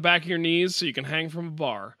covering the back of your knees so you can hang from a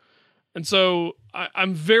bar. And so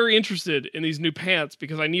I'm very interested in these new pants,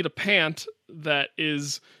 because I need a pant that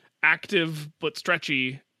is active but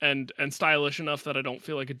stretchy and stylish enough that I don't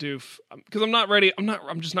feel like a doof, because I'm not ready.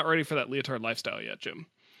 I'm just not ready for that leotard lifestyle yet, Jim.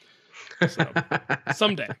 So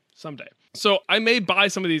someday. So I may buy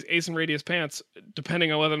some of these Ace and Radius pants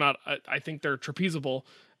depending on whether or not I think they're trapezable.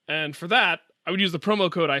 And for that, I would use the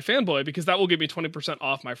promo code iFanboy because that will give me 20%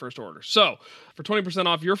 off my first order. So for 20%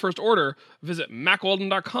 off your first order, visit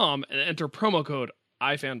macwalden.com and enter promo code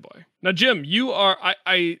iFanboy. Now, Jim, you are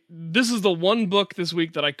this is the one book this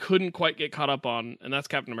week that I couldn't quite get caught up on, and that's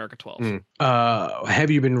Captain America 12. Have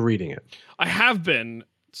you been reading it? I have been.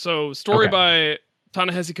 So story by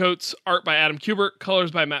Ta-Nehisi Coates, art by Adam Kubert,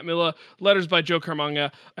 colors by Matt Milla, letters by Joe Caramagna.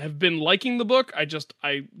 I have been liking the book. I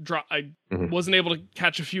wasn't able to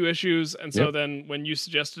catch a few issues, and so then when you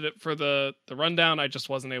suggested it for the rundown, I just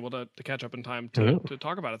wasn't able to catch up in time to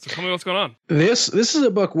talk about it. So tell me what's going on. This is a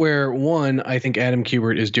book where, one, I think Adam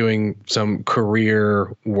Kubert is doing some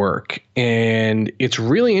career work, and it's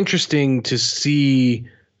really interesting to see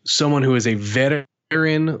someone who is a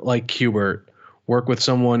veteran like Kubert work with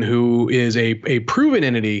someone who is a proven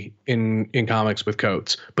entity in comics with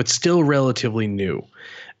Coates, but still relatively new.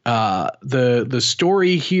 The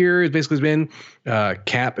story here has basically been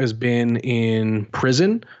Cap has been in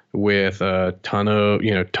prison with a ton of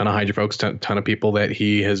Hydra folks, ton of people that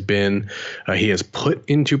he has put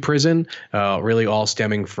into prison, really all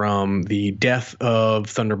stemming from the death of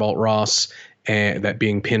Thunderbolt Ross, and that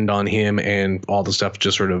being pinned on him, and all the stuff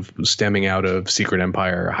just sort of stemming out of Secret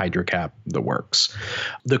Empire, Hydra Cap, the works.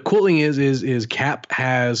 The cool thing is Cap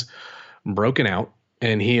has broken out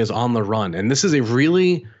and he is on the run. And this is a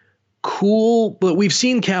really cool, but we've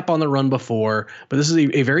seen Cap on the run before, but this is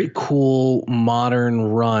a very cool modern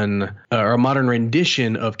run, or a modern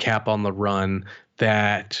rendition of Cap on the run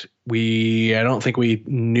that I don't think we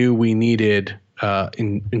knew we needed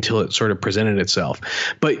until it sort of presented itself.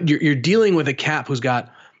 But you're dealing with a Cap who's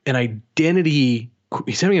got an identity.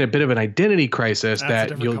 He's having a bit of an identity crisis.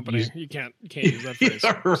 That's that you can't use that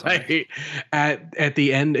phrase. Right. At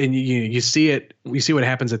the end, and you see it. We see what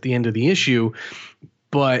happens at the end of the issue,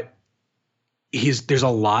 but there's a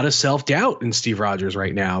lot of self-doubt in Steve Rogers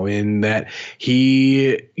right now, in that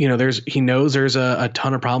he knows there's a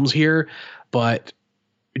ton of problems here, but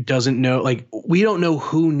doesn't know, like, we don't know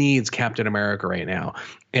who needs Captain America right now.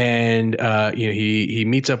 And he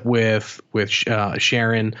meets up with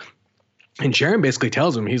Sharon, and Sharon basically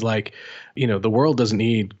tells him, he's like, the world doesn't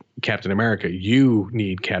need Captain America. You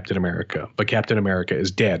need Captain America, but Captain America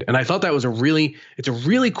is dead. And I thought that was it's a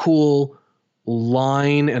really cool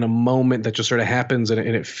line and a moment that just sort of happens, and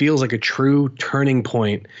it feels like a true turning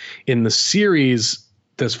point in the series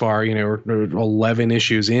this far. We're 11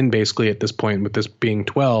 issues in basically at this point, with this being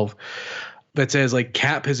 12, that says, like,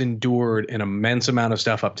 Cap has endured an immense amount of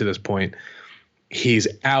stuff up to this point. He's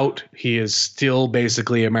out. He is still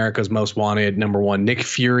basically America's most wanted #1. Nick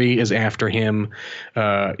Fury is after him,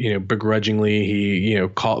 begrudgingly. He,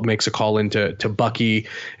 makes a call into Bucky.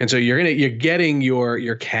 And so you're getting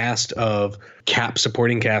your cast of Cap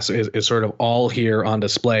supporting cast is sort of all here on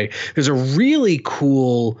display. There's a really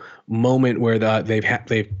cool moment where they've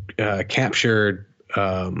captured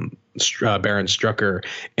Baron Strucker,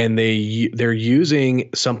 and they're using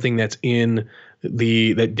something that's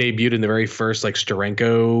that debuted in the very first, like,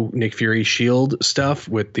 Steranko Nick Fury Shield stuff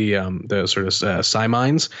with the sort of psi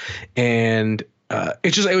mines, and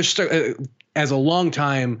it was just as a long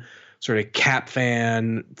time sort of Cap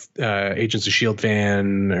fan, Agents of Shield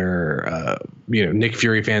fan, or Nick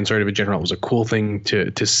Fury fan, sort of in general, it was a cool thing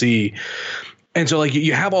to see. And so, like,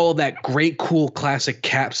 you have all of that great, cool, classic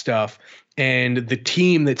Cap stuff, and the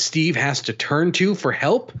team that Steve has to turn to for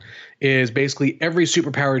help is basically every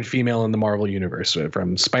superpowered female in the Marvel universe,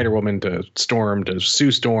 from Spider-Woman to Storm to Sue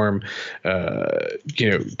Storm,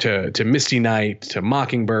 to Misty Knight to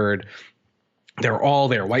Mockingbird. They're all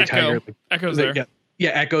there. White Tiger. Echo's there. Yeah,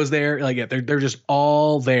 Echo's there. Like, yeah, they're just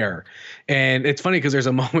all there. And it's funny because there's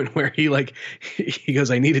a moment where he goes,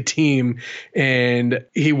 I need a team. And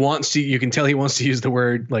you can tell he wants to use the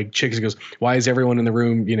word, like, chicks. He goes, why is everyone in the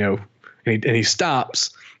room, and he stops,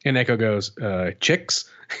 and Echo goes, chicks.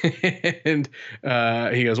 And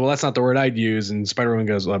he goes, well, that's not the word I'd use. And Spider-Man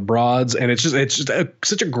goes, broads. And it's just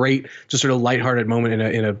such a great, just sort of lighthearted moment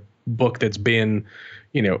in a book that's been,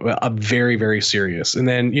 a very, very serious. And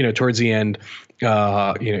then, towards the end,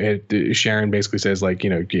 Sharon basically says, like,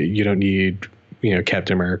 you don't need,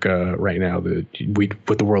 Captain America right now.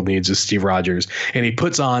 What the world needs is Steve Rogers. And he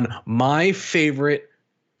puts on my favorite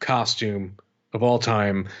costume of all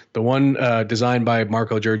time, the one designed by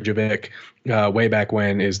Marko Djurdjevic way back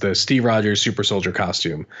when, is the Steve Rogers Super Soldier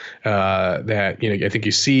costume that I think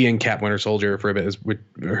you see in Cap Winter Soldier for a bit.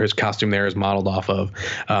 His costume there is modeled off of.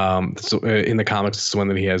 So in the comics, it's the one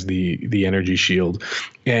that he has the energy shield,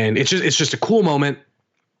 and it's just a cool moment.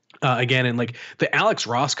 Again, and, like, the Alex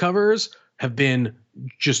Ross covers have been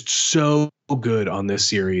just so good on this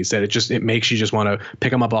series that it makes you just want to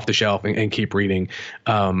pick them up off the shelf and keep reading.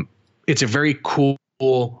 it's a very cool,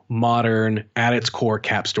 modern, at its core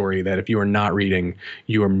Cap story that if you are not reading,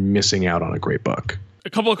 you are missing out on a great book. A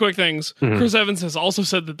couple of quick things. Chris Evans has also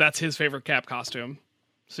said that that's his favorite Cap costume.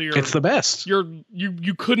 So it's the best.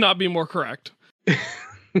 You could not be more correct.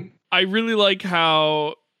 I really like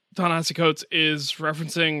how Ta-Nehisi Coates is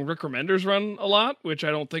referencing Rick Remender's run a lot, which I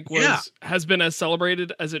don't think has been as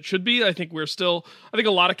celebrated as it should be. I think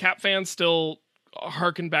a lot of Cap fans still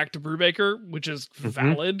harken back to Brubaker, which is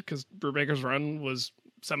valid because Brubaker's run was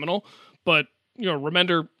seminal. But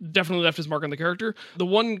Remender definitely left his mark on the character. The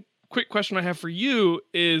one quick question I have for you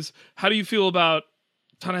is, how do you feel about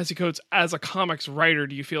Ta-Nehisi Coates as a comics writer?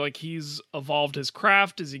 Do you feel like he's evolved his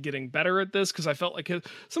craft? Is he getting better at this? Because I felt like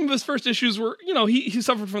some of his first issues were, he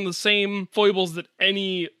suffered from the same foibles that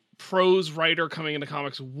any prose writer coming into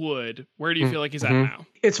comics would. Where do you feel like he's at now?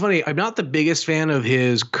 It's funny. I'm not the biggest fan of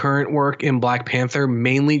his current work in Black Panther,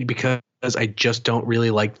 mainly because I just don't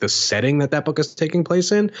really like the setting that book is taking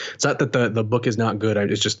place in. It's not that the book is not good.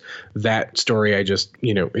 It's just that story I just,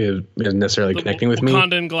 is necessarily connecting with me.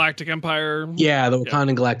 Wakandan Galactic Empire. Yeah, the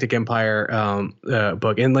Wakandan Galactic Empire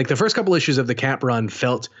book. And like the first couple issues of the Cap run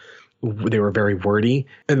felt they were very wordy.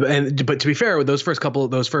 But to be fair,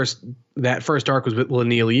 that first arc was with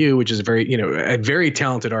Laniil Yu, which is a very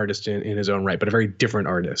talented artist in his own right, but a very different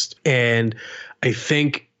artist. And I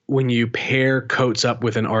think when you pair Coates up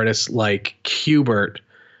with an artist like Kubert,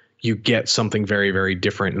 you get something very, very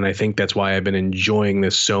different. And I think that's why I've been enjoying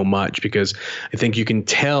this so much, because I think you can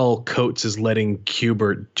tell Coates is letting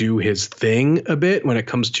Kubert do his thing a bit when it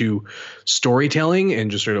comes to storytelling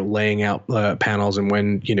and just sort of laying out panels and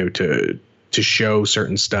when, to show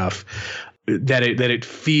certain stuff, that it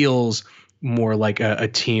feels more like a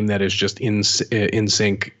team that is just in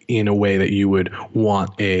sync in a way that you would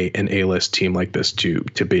want an A-list team like this to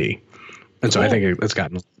be. And so I think it's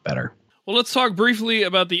gotten a little better. Well, let's talk briefly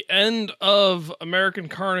about the end of American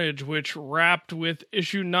Carnage, which wrapped with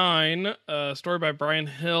issue 9, a story by Brian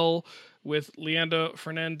Hill with Leandro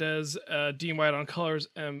Fernandez, Dean White on colors,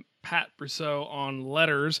 and Pat Brousseau on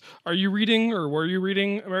letters. Are you reading, or were you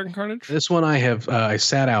reading American Carnage? This one I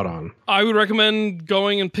sat out on. I would recommend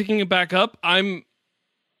going and picking it back up. I'm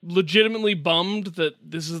legitimately bummed that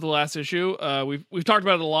this is the last issue. We've talked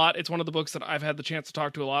about it a lot. It's one of the books that I've had the chance to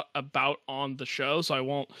talk to a lot about on the show, so I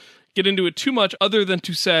won't get into it too much other than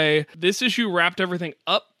to say this issue wrapped everything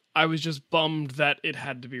up. I was just bummed that it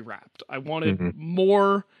had to be wrapped. I wanted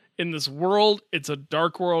more in this world. It's a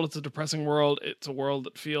dark world. It's a depressing world. It's a world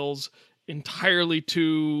that feels entirely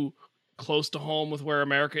too close to home with where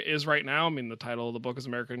America is right now. I mean, the title of the book is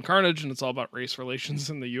American Carnage, and it's all about race relations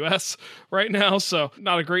in the U.S. right now. So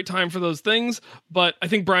not a great time for those things. But I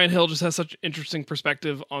think Brian Hill just has such interesting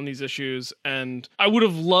perspective on these issues. And I would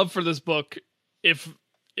have loved for this book, if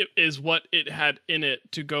it is what it had in it,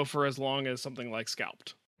 to go for as long as something like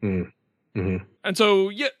Scalped. And so,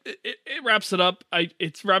 yeah, it wraps it up.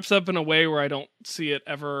 It wraps up in a way where I don't see it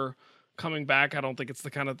ever coming back. I don't think it's the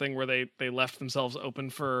kind of thing where they left themselves open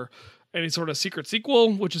for any sort of secret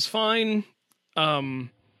sequel, which is fine.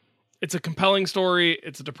 It's a compelling story.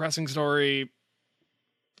 It's a depressing story,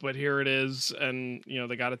 but here it is. And,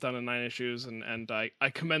 they got it done in 9 issues, and I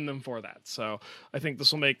commend them for that. So I think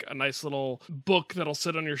this will make a nice little book that'll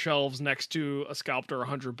sit on your shelves next to a Scalped or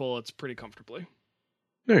 100 Bullets pretty comfortably.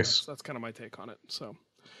 Nice. That's kind of my take on it. So,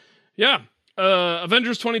 yeah.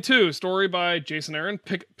 Avengers 22, story by Jason Aaron.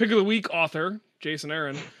 Pick of the week author, Jason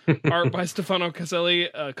Aaron. Art by Stefano Caselli.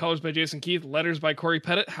 Colors by Jason Keith. Letters by Corey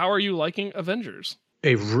Pettit. How are you liking Avengers?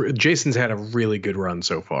 Jason's had a really good run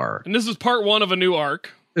so far. And this is part 1 of a new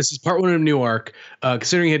arc. This is part 1 of a new arc.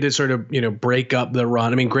 Considering he had to sort of, break up the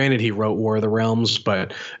run. I mean, granted, he wrote War of the Realms,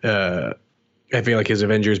 but I feel like his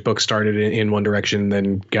Avengers book started in one direction,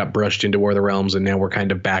 then got brushed into War of the Realms, and now we're kind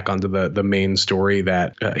of back onto the main story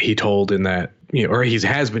that he told in that, or he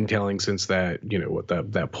has been telling since that,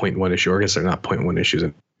 that 0.1 issue. Or I guess they're not 0.1 issues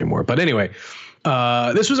anymore. But anyway,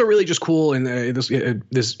 this was a really just cool, and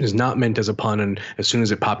this is not meant as a pun. And as soon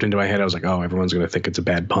as it popped into my head, I was like, oh, everyone's going to think it's a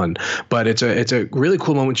bad pun. But it's a really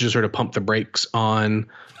cool moment to just sort of pump the brakes on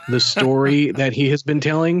the story that he has been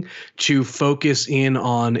telling, to focus in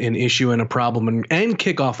on an issue and a problem and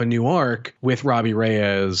kick off a new arc with Robbie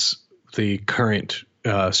Reyes, the current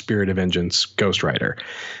Spirit of Vengeance ghostwriter.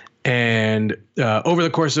 And over the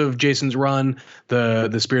course of Jason's run,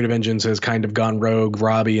 the Spirit of Vengeance has kind of gone rogue.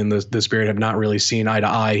 Robbie and the Spirit have not really seen eye to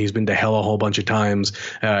eye. He's been to hell a whole bunch of times,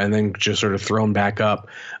 and then just sort of thrown back up.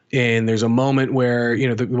 And there's a moment where,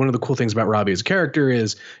 one of the cool things about Robbie as a character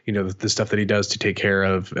is, the stuff that he does to take care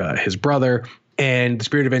of his brother. And the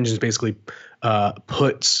Spirit of Vengeance basically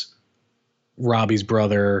puts Robbie's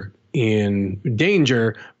brother in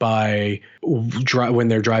danger by when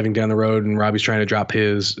they're driving down the road and Robbie's trying to drop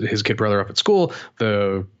his kid brother off at school.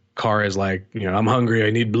 The car is like, I'm hungry,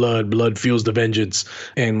 I need blood fuels the vengeance,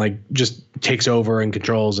 and like just takes over and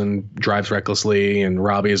controls and drives recklessly, and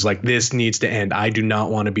Robbie is like, this needs to end, I do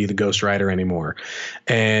not want to be the Ghost Rider anymore.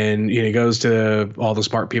 And he goes to all the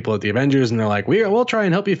smart people at the Avengers and they're like, we'll try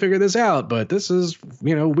and help you figure this out, but this is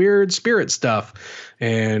weird spirit stuff.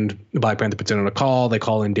 And Black Panther puts in on a call. They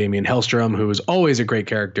call in Damian Hellstrom, who is always a great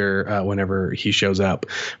character whenever he shows up.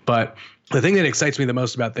 But the thing that excites me the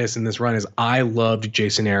most about this in this run is I loved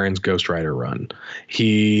Jason Aaron's Ghost Rider run.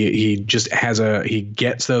 He just has he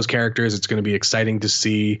gets those characters. It's going to be exciting to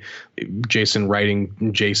see Jason writing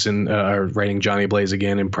Johnny Blaze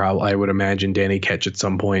again, and probably I would imagine Danny Ketch at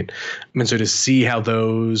some point. And so to see how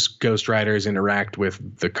those Ghost Riders interact with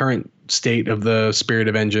the current state of the Spirit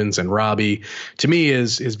of Vengeance and Robbie, to me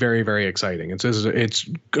is very, very exciting. And so it's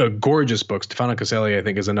a gorgeous book. Stefano Caselli, I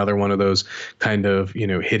think, is another one of those kind of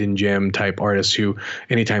hidden gem type artists who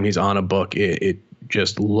anytime he's on a book, it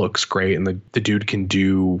just looks great, and the dude can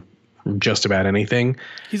do just about anything.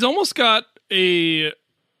 He's almost got a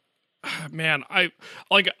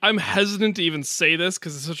I'm hesitant to even say this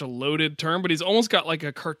because it's such a loaded term, but he's almost got like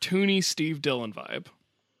a cartoony Steve Dillon vibe.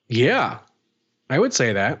 Yeah, I would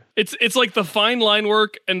say that. It's like the fine line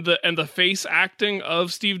work and the face acting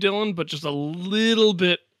of Steve Dillon, but just a little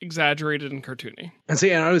bit exaggerated and cartoony. And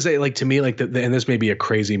see, I would say, like, to me, like and this may be a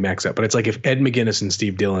crazy mix up, but it's like if Ed McGuinness and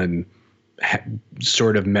Steve Dillon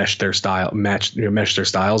sort of mesh their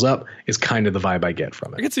styles up, is kind of the vibe I get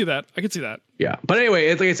from it. I can see that. Yeah. But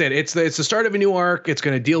anyway, like I said, it's the start of a new arc. It's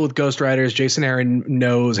going to deal with Ghost Riders. Jason Aaron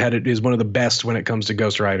is one of the best when it comes to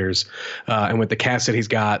Ghost Riders. And with the cast that he's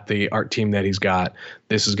got, the art team that he's got,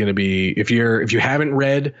 this is going to be, if you haven't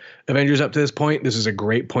read Avengers up to this point, this is a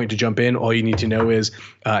great point to jump in. All you need to know is,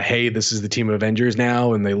 hey, this is the team of Avengers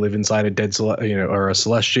now, and they live inside a a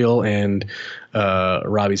Celestial, and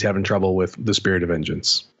Robbie's having trouble with the Spirit of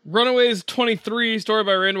Vengeance. Runaways 23, story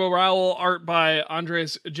by Rainbow Rowell, art by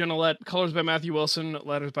Andres Genolet, colors by Matthew Wilson,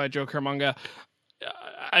 letters by Joe Caramanga.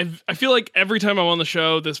 I feel like every time I'm on the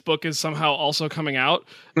show, this book is somehow also coming out,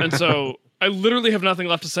 and so I literally have nothing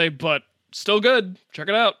left to say, but still good. Check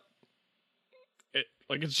it out.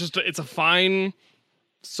 It's a fine,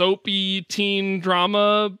 soapy teen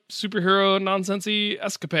drama, superhero nonsensy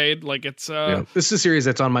escapade. Like it's This is a series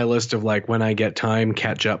that's on my list of like when I get time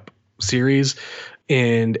catch up series,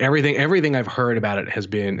 and everything I've heard about it has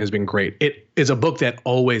been great. It is a book that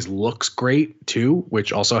always looks great too,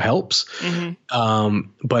 which also helps. Mm-hmm.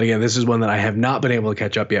 But again, this is one that I have not been able to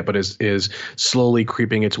catch up yet, but is slowly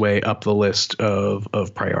creeping its way up the list of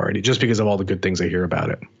priority just because of all the good things I hear about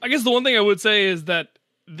it. I guess the one thing I would say is that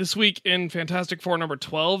this week in Fantastic Four number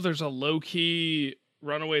 12, there's a low-key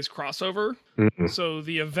Runaways crossover. Mm-hmm. So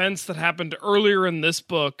the events that happened earlier in this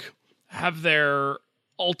book have their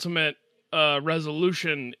ultimate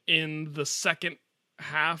resolution in the second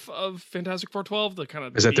half of Fantastic Four 12.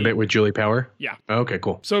 Is that the bit with Julie Power? Yeah. Oh, okay,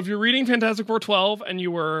 cool. So if you're reading Fantastic Four 12 and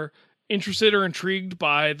you were interested or intrigued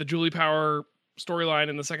by the Julie Power storyline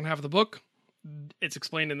in the second half of the book, it's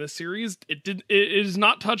explained in this series. It is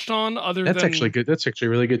not touched on That's actually good. That's actually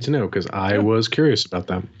really good to know because I was curious about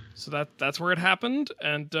that. So that's where it happened,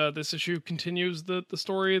 and this issue continues the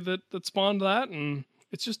story that spawned that, and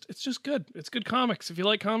it's just good. It's good comics. If you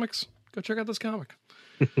like comics, go check out this comic.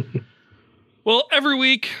 Well, every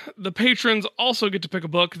week, the patrons also get to pick a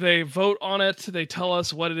book. They vote on it. They tell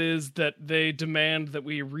us what it is that they demand that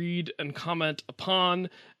we read and comment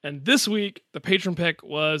upon. And this week, the patron pick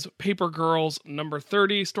was Paper Girls number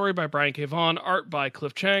 30, story by Brian K. Vaughan, art by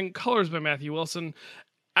Cliff Chang, colors by Matthew Wilson.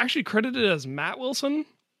 Actually credited as Matt Wilson,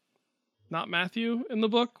 not Matthew in the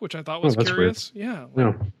book, which I thought was curious.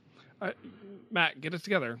 Weird. Yeah. Matt, get it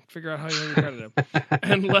together. Figure out how you're credited.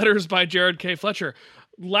 And letters by Jared K. Fletcher.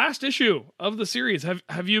 Last issue of the series.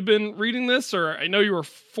 Have you been reading this? Or I know you were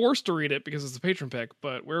forced to read it because it's a patron pick,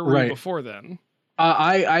 but where were you before then?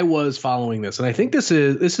 I was following this, and I think this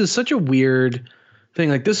is such a weird thing.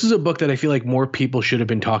 Like, this is a book that I feel like more people should have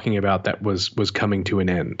been talking about that was coming to an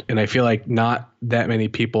end. And I feel like not that many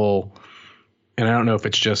people, and I don't know if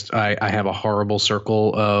it's just I have a horrible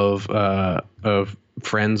circle of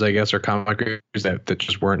friends, I guess, or comic readers that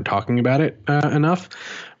just weren't talking about it enough.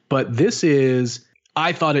 But this is,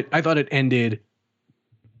 I thought it ended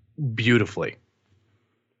beautifully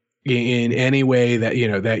in any way that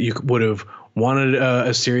that you would have wanted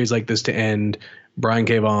a series like this to end. Brian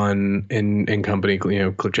K. Vaughan and company,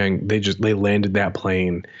 Cliff Chang, they landed that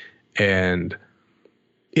plane, and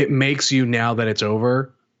it makes you, now that it's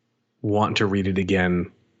over, want to read it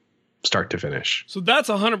again start to finish. So that's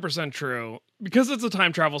 100% true. Because it's a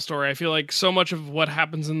time travel story, I feel like so much of what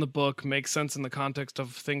happens in the book makes sense in the context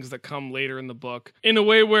of things that come later in the book. In a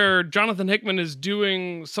way where Jonathan Hickman is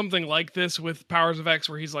doing something like this with Powers of X,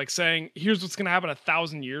 where he's like saying, here's what's going to happen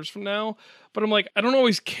 1,000 years from now. But I'm like, I don't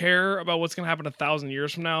always care about what's going to happen 1,000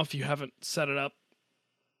 years from now if you haven't set it up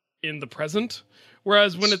in the present.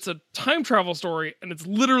 Whereas when it's a time travel story and it's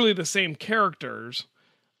literally the same characters,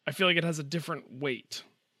 I feel like it has a different weight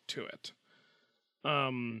to it.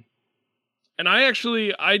 And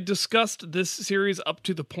I discussed this series up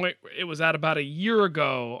to the point it was at about a year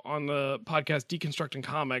ago on the podcast Deconstructing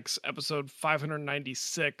Comics, episode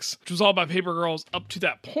 596, which was all about Paper Girls up to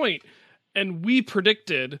that point. And we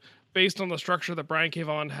predicted, based on the structure that Brian K.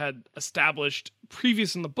 Vaughan had established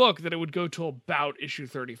previous in the book, that it would go to about issue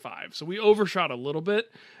 35. So we overshot a little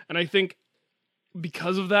bit. And I think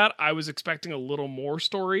because of that, I was expecting a little more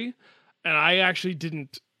story. And I actually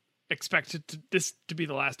didn't expected this to be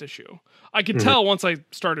the last issue. I could tell once I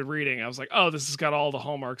started reading. I was like, "Oh, this has got all the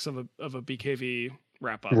hallmarks of a BKV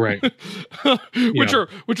wrap up," right? which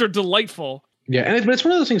are delightful. Yeah, and it's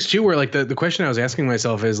one of those things too, where like the question I was asking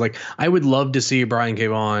myself is like, I would love to see Brian K.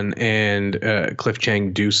 Vaughan and Cliff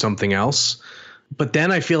Chiang do something else, but then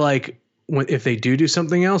I feel like if they do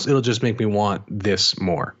something else, it'll just make me want this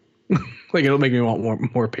more. Like it'll make me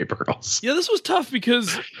want more Paper Girls. Yeah, this was tough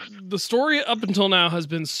because the story up until now has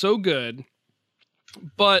been so good,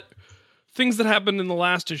 but things that happened in the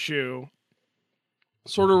last issue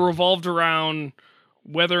sort of revolved around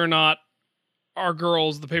whether or not our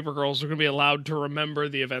girls, the Paper Girls, are going to be allowed to remember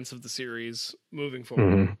the events of the series moving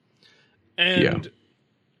forward. And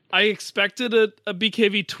I expected a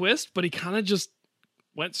BKV twist, but he kind of just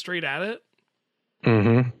went straight at it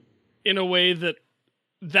in a way that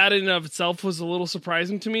in and of itself was a little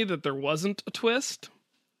surprising to me, that there wasn't a twist.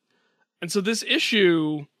 And so this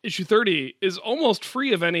issue 30, is almost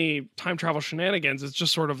free of any time travel shenanigans. It's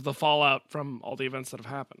just sort of the fallout from all the events that have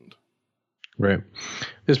happened. Right.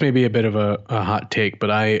 This may be a bit of a hot take,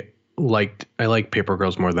 but I like Paper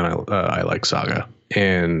Girls more than I like Saga.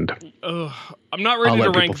 And I'm not ready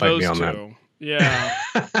to rank those two. That. Yeah.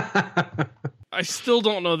 I still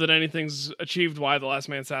don't know that anything's achieved Y the Last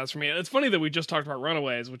Man Stands for me. It's funny that we just talked about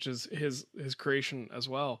Runaways, which is his creation as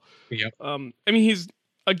well. Yep. I mean, he's,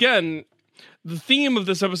 again, the theme of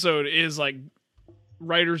this episode is like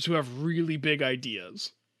writers who have really big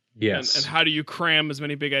ideas. Yes. And how do you cram as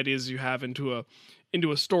many big ideas as you have into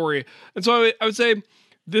a story? And so I would say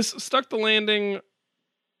this stuck the landing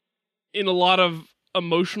in a lot of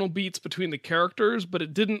emotional beats between the characters, but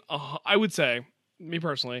it didn't, I would say, me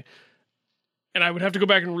personally, and I would have to go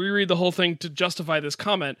back and reread the whole thing to justify this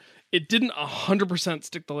comment, it didn't 100%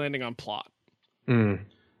 stick the landing on plot.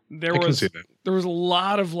 There was a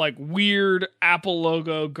lot of like weird Apple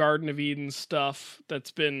logo Garden of Eden stuff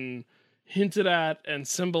that's been hinted at and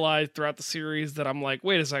symbolized throughout the series that I'm like,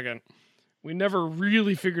 wait a second. We never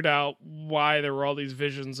really figured out why there were all these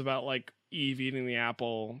visions about like Eve eating the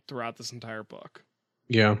apple throughout this entire book.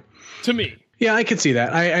 Yeah. To me. Yeah, I can see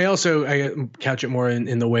that. I also couch it more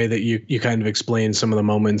in the way that you kind of explain some of the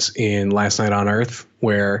moments in Last Night on Earth,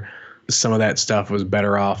 where some of that stuff was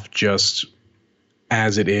better off just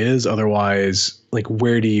as it is. Otherwise, like,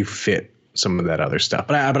 where do you fit some of that other stuff?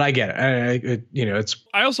 But I get it. It's.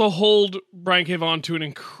 I also hold Brian K. Vaughan to an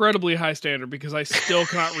incredibly high standard because I still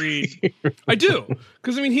cannot read. I do,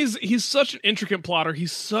 because I mean he's such an intricate plotter.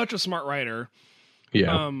 He's such a smart writer.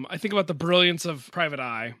 Yeah. I think about the brilliance of Private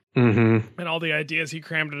Eye and all the ideas he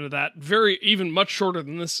crammed into that, even much shorter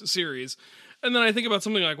than this series. And then I think about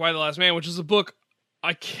something like Why the Last Man, which is a book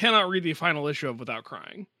I cannot read the final issue of without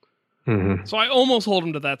crying. So I almost hold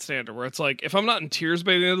him to that standard where it's like, if I'm not in tears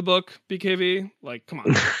by the end of the book, BKV, like, come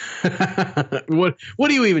on.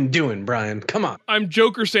 What are you even doing, Brian? Come on. I'm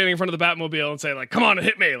Joker standing in front of the Batmobile and saying, like, come on,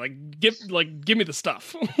 hit me. Like, give me the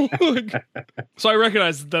stuff. So I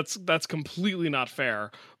recognize that's completely not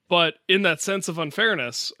fair. But in that sense of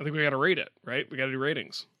unfairness, I think we got to rate it, right? We got to do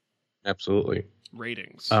ratings. Absolutely.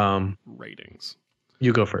 Ratings. Ratings.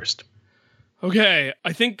 You go first. Okay,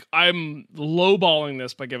 I think I'm lowballing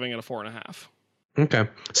this by giving it a 4.5. Okay.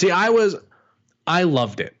 See, I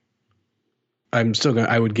loved it. I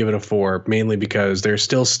would give it a 4, mainly because there's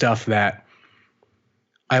still stuff that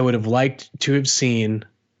I would have liked to have seen,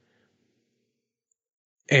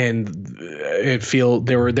 and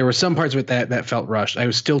there were some parts of it that felt rushed. I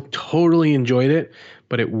was still totally enjoyed it,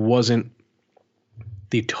 but it wasn't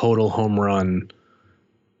the total home run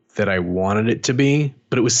that I wanted it to be,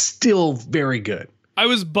 but it was still very good. I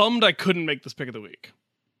was bummed I couldn't make this pick of the week.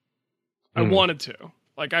 I wanted to.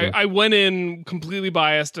 Like I went in completely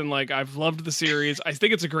biased and like I've loved the series. I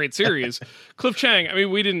think it's a great series. Cliff Chiang. I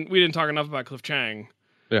mean, we didn't talk enough about Cliff Chiang.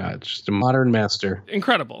 Yeah, it's just a modern master.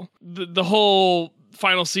 Incredible. The whole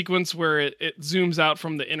final sequence where it zooms out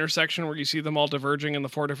from the intersection where you see them all diverging in the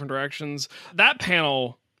 4 different directions. That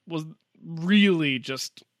panel was really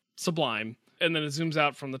just sublime. And then it zooms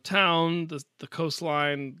out from the town, the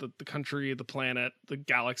coastline, the country, the planet, the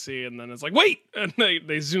galaxy, and then it's like, wait! And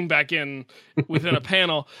they zoom back in within a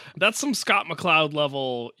panel. That's some Scott McCloud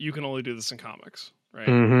level, you can only do this in comics, right?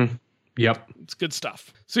 Mm-hmm. Yep. It's good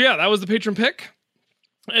stuff. So yeah, that was the patron pick.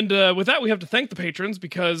 And with that, we have to thank the patrons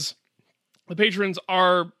because the patrons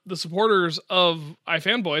are the supporters of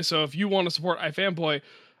iFanboy. So if you want to support iFanboy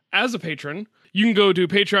as a patron, you can go to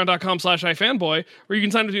patreon.com/iFanboy, or you can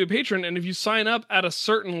sign up to be a patron, and if you sign up at a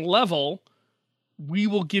certain level, we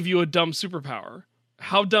will give you a dumb superpower.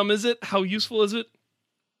 How dumb is it? How useful is it?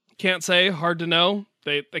 Can't say. Hard to know.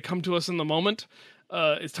 They come to us in the moment.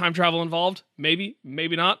 Is time travel involved? Maybe.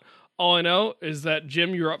 Maybe not. All I know is that,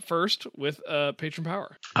 Jim, you're up first with patron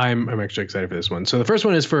power. I'm actually excited for this one. So the first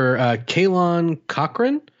one is for Kalon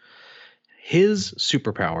Cochran. His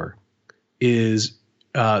superpower is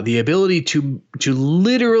the ability to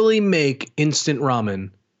literally make instant ramen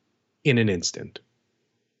in an instant.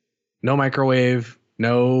 No microwave,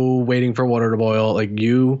 no waiting for water to boil. Like,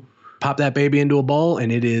 you pop that baby into a bowl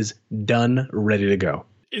and it is done, ready to go.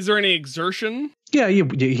 Is there any exertion? Yeah,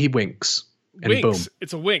 he winks. And winks. Boom.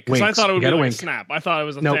 It's a wink. Because I thought it would be like a snap. I thought it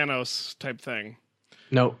was a Nope. Thanos type thing.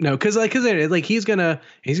 No, because he's gonna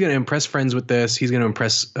impress friends with this. He's gonna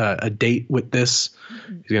impress a date with this.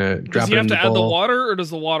 He's gonna drop it in the bowl. Does he have to add the water, or does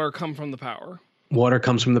the water come from the power? Water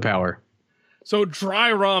comes from the power. So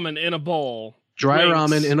dry ramen in a bowl.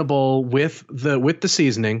 Ramen in a bowl with the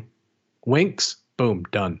seasoning. Winks. Boom.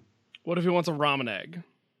 Done. What if he wants a ramen egg?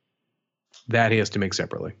 That he has to make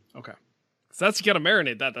separately. Okay. So you got to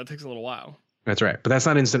marinate that. That takes a little while. That's right. But that's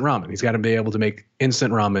not instant ramen. He's got to be able to make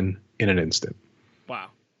instant ramen in an instant. Wow.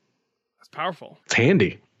 That's powerful. It's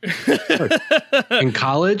handy. In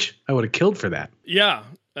college, I would have killed for that. Yeah.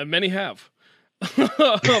 Many have.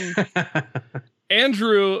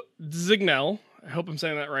 Andrew Zignell. I hope I'm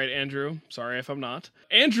saying that right, Andrew. Sorry if I'm not.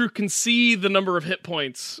 Andrew can see the number of hit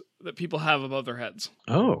points that people have above their heads.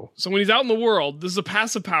 Oh. So when he's out in the world, this is a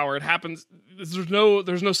passive power. It happens. There's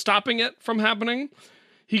no stopping it from happening.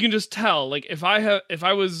 He can just tell. Like, if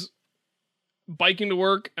I was biking to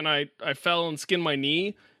work and I fell and skinned my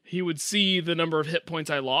knee, he would see the number of hit points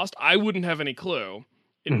I lost. I wouldn't have any clue.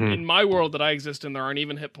 In my world that I exist in, there aren't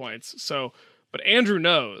even hit points. So, but Andrew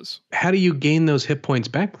knows. How do you gain those hit points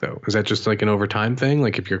back, though? Is that just like an overtime thing?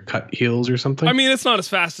 Like if your cut heals or something? I mean, it's not as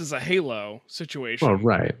fast as a Halo situation. Oh,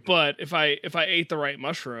 right. But if I ate the right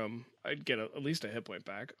mushroom, I'd get at least a hit point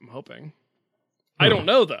back. I'm hoping. I don't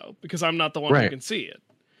know, though, because I'm not the one who can see it.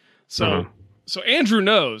 So Andrew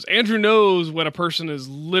knows. Andrew knows when a person is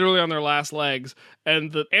literally on their last legs,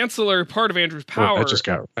 and the ancillary part of Andrew's power.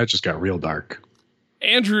 That just got real dark.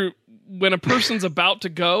 Andrew, when a person's about to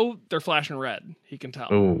go, they're flashing red. He can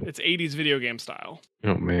tell. Ooh. It's 80s video game style.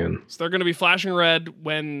 Oh man! So they're going to be flashing red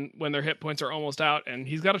when their hit points are almost out, and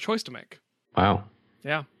he's got a choice to make. Wow.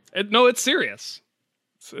 Yeah. It's serious.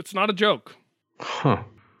 It's not a joke. Huh.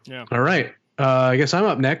 Yeah. All right. I guess I'm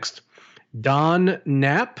up next. Don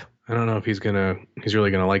Knapp. I don't know if he's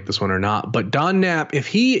really gonna like this one or not, but Don Knapp, if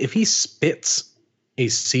he spits a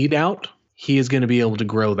seed out, he is going to be able to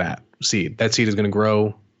grow that seed. That seed is going to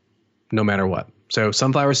grow no matter what. So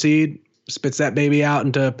sunflower seed spits that baby out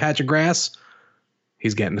into a patch of grass,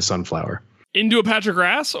 he's getting a sunflower. Into a patch of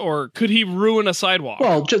grass, or could he ruin a sidewalk?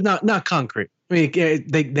 Well, just not concrete. I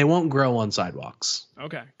mean, they won't grow on sidewalks.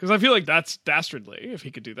 Okay, because I feel like that's dastardly if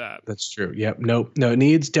he could do that. That's true. Yep. Nope. No,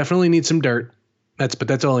 it definitely needs some dirt.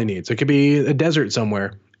 That's all he needs. It could be a desert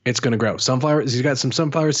somewhere. It's going to grow. Sunflowers. He's got some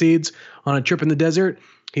sunflower seeds on a trip in the desert.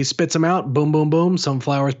 He spits them out. Boom, boom, boom.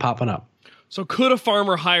 Sunflowers popping up. So could a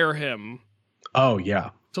farmer hire him? Oh,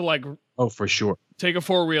 yeah. To for sure. Take a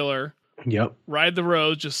 4-wheeler. Yep. Ride the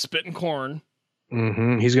roads, just spitting corn.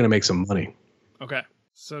 Mm-hmm. He's going to make some money. Okay.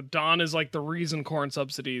 So Don is like the reason corn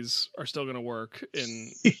subsidies are still going to work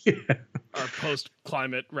in our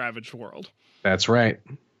post-climate ravaged world. That's right.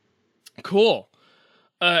 Cool.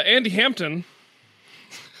 Andy Hampton.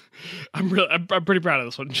 I'm pretty proud of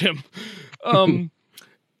this one, Jim.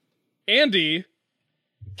 Andy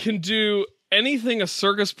can do anything a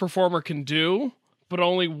circus performer can do, but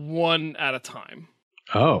only one at a time.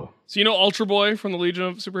 Oh. So you know Ultra Boy from the Legion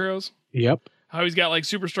of Superheroes? Yep. How he's got like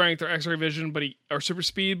super strength or X-ray vision, or super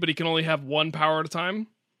speed, but he can only have one power at a time.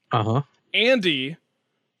 Uh-huh. Andy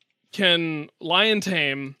can lion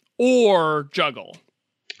tame or juggle.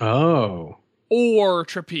 Oh. or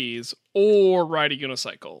trapeze or ride a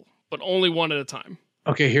unicycle, but only one at a time.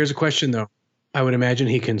 Okay, here's a question, though. I would imagine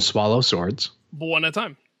he can swallow swords. But one at a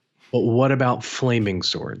time. But what about flaming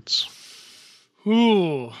swords?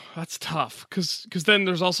 Ooh, that's tough. Because then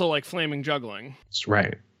there's also like flaming juggling. That's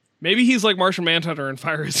right. Maybe he's like Martian Manhunter and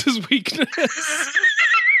fire is his weakness.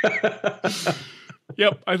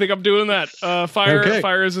 Yep, I think I'm doing that.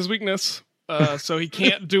 Fire is his weakness. So he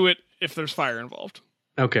can't do it if there's fire involved.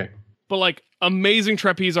 Okay. But like amazing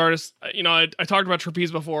trapeze artists, I talked about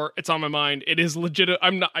trapeze before. It's on my mind. It is legit.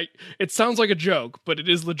 It sounds like a joke, but it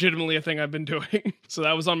is legitimately a thing I've been doing. So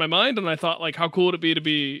that was on my mind, and I thought, like, how cool would it be to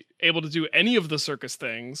be able to do any of the circus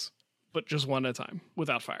things, but just one at a time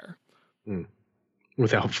without fire.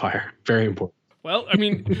 Without fire, very important. Well, I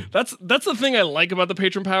mean, that's the thing I like about the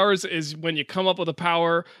patron powers is when you come up with a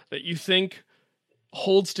power that you think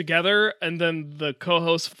holds together, and then the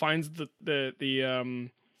co-host finds the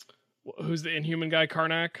who's the Inhuman guy,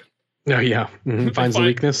 Karnak? Oh, yeah. Finds the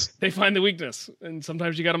weakness. They find the weakness, and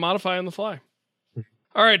sometimes you got to modify on the fly.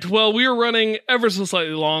 All right, well, we are running ever so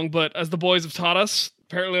slightly long, but as the boys have taught us,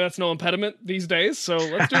 apparently that's no impediment these days, so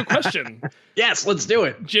let's do a question. Yes, let's do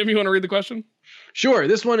it. Jim, you want to read the question? Sure.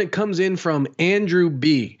 This one, it comes in from Andrew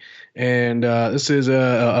B. And this is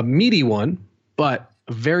a meaty one, but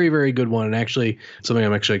a very, very good one, and actually something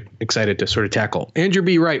I'm actually excited to sort of tackle. Andrew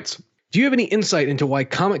B. writes, do you have any insight into why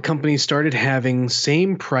comic companies started having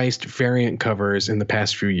same-priced variant covers in the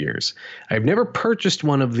past few years? I've never purchased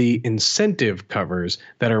one of the incentive covers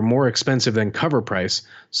that are more expensive than cover price,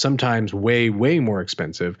 sometimes way, way more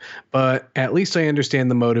expensive, but at least I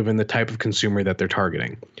understand the motive and the type of consumer that they're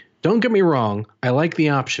targeting. Don't get me wrong, I like the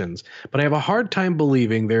options, but I have a hard time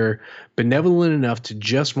believing they're benevolent enough to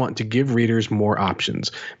just want to give readers more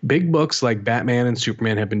options. Big books like Batman and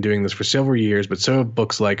Superman have been doing this for several years, but so have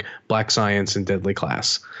books like Black Science and Deadly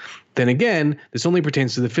Class. Then again, this only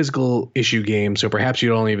pertains to the physical issue game, so perhaps you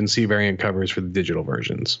don't even see variant covers for the digital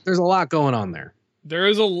versions. There's a lot going on there. There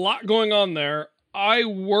is a lot going on there. I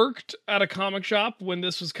worked at a comic shop when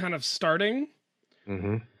this was kind of starting.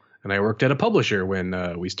 Mm-hmm. And I worked at a publisher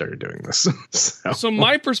when we started doing this. So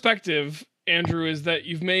my perspective, Andrew, is that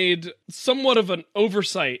you've made somewhat of an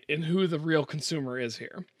oversight in who the real consumer is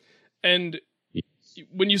here. And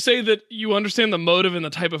when you say that you understand the motive and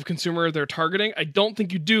the type of consumer they're targeting, I don't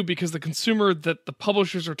think you do, because the consumer that the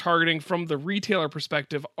publishers are targeting from the retailer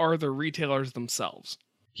perspective are the retailers themselves.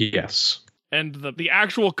 Yes. And the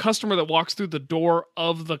actual customer that walks through the door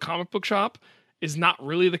of the comic book shop is not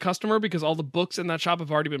really the customer, because all the books in that shop have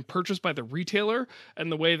already been purchased by the retailer.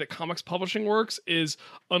 And the way that comics publishing works is,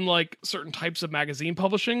 unlike certain types of magazine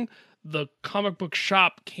publishing, the comic book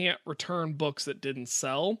shop can't return books that didn't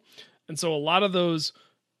sell. And so a lot of those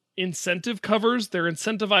incentive covers, they're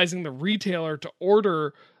incentivizing the retailer to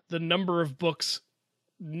order the number of books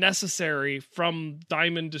necessary from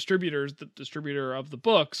Diamond Distributors, the distributor of the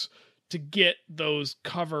books, to get those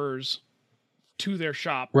covers to their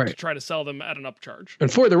shop, right, to try to sell them at an upcharge.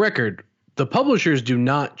 And for the record, the publishers do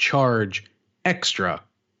not charge extra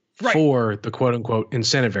for the quote unquote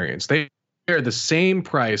incentive variants. They are the same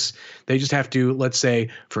price. They just have to, let's say,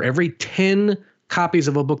 for every 10 copies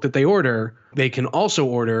of a book that they order, they can also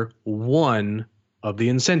order one of the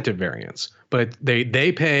incentive variants. But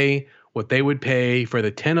they pay what they would pay for the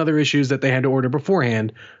 10 other issues that they had to order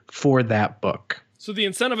beforehand for that book. So the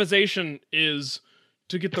incentivization is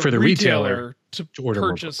to get the retailer to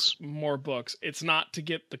purchase more books. It's not to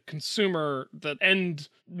get the consumer, the end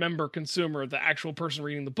member consumer, the actual person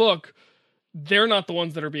reading the book. They're not the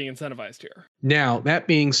ones that are being incentivized here. Now, that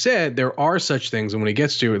being said, there are such things, and when it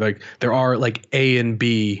gets to it, like there are like A and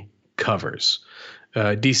B covers.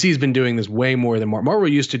 DC's been doing this way more than Marvel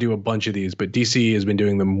used to do a bunch of these, but DC has been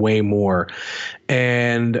doing them way more.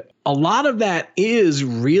 And a lot of that is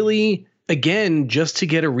really, again, just to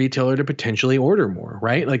get a retailer to potentially order more,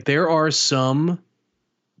 right? Like there are some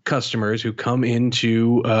customers who come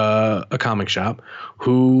into a comic shop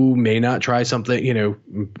who may not try something,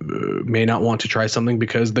 may not want to try something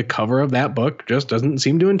because the cover of that book just doesn't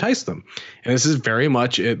seem to entice them. And this is very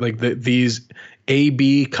much these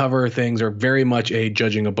A-B cover things are very much a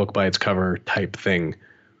judging a book by its cover type thing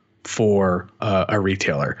for a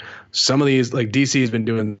retailer. Some of these, like DC has been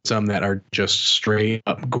doing some that are just straight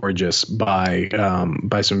up gorgeous by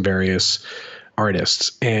some various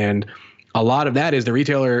artists. And a lot of that is the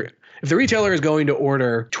retailer. If the retailer is going to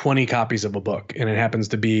order 20 copies of a book and it happens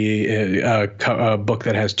to be a book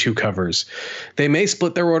that has two covers, they may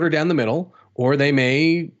split their order down the middle, or they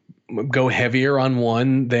may go heavier on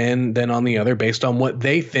one than on the other based on what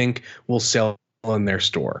they think will sell in their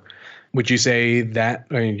store. Would you say that,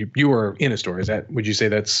 I mean, you were in a store, would you say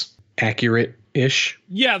that's accurate-ish?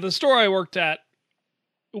 Yeah, the store I worked at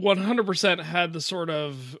 100% had the sort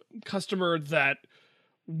of customer that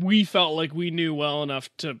we felt like we knew well enough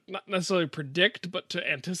to not necessarily predict, but to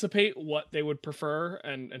anticipate what they would prefer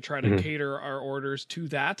and try to cater our orders to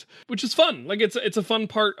that, which is fun. Like it's a fun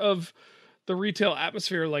part of the retail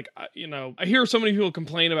atmosphere. Like, you know, I hear so many people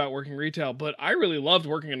complain about working retail, but I really loved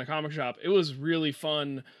working in a comic shop. It was really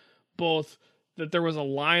fun, both that there was a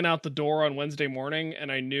line out the door on Wednesday morning, and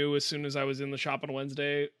I knew as soon as I was in the shop on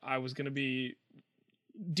Wednesday, I was going to be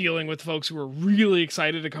dealing with folks who were really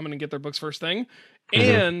excited to come in and get their books first thing.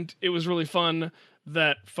 And it was really fun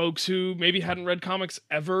that folks who maybe hadn't read comics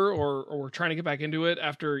ever or were trying to get back into it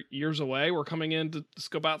after years away were coming in to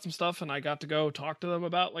scope out some stuff, and I got to go talk to them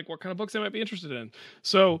about like what kind of books they might be interested in.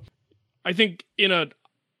 So I think in an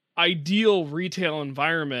ideal retail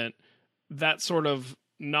environment, that sort of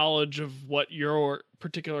knowledge of what your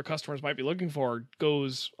particular customers might be looking for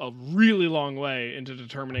goes a really long way into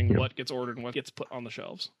determining what gets ordered and what gets put on the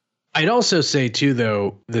shelves. I'd also say too,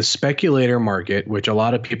 though, the speculator market, which a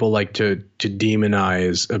lot of people like to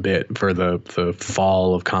demonize a bit for the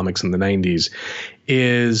fall of comics in the 90s,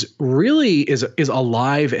 is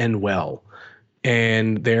alive and well.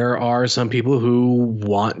 And there are some people who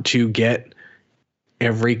want to get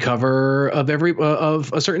every cover of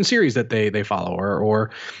of a certain series that they follow,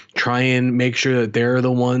 or try and make sure that they're the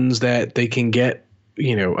ones that they can get,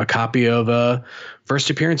 you know, a copy of a first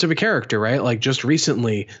appearance of a character, right? Like just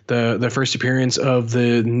recently, the first appearance of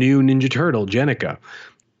the new Ninja Turtle, Jennika,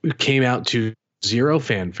 came out to zero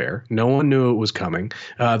fanfare. No one knew it was coming.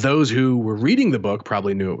 Those who were reading the book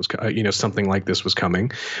probably knew it was, something like this was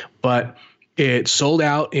coming, but it sold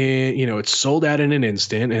out in an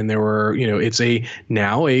instant. And there were, it's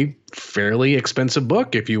now a fairly expensive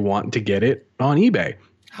book if you want to get it on eBay.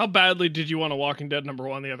 How badly did you want a Walking Dead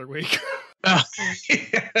 #1 the other week? But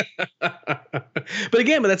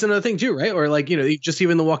that's another thing too, right? Or like, just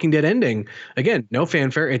even the Walking Dead ending, again, no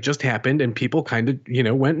fanfare. It just happened and people kind of,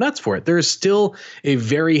 went nuts for it. There's still a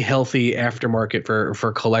very healthy aftermarket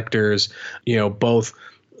for collectors, both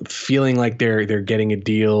feeling like they're getting a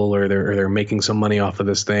deal or they're making some money off of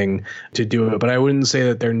this thing to do it. But I wouldn't say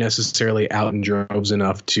that they're necessarily out in droves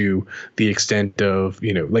enough to the extent of,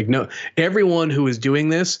 no, everyone who is doing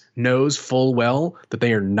this knows full well that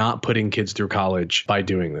they are not putting kids through college by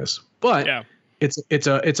doing this. But yeah. It's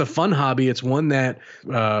a fun hobby. It's one that,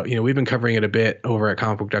 we've been covering it a bit over at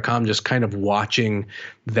comicbook.com, just kind of watching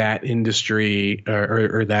that industry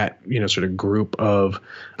or that, sort of group of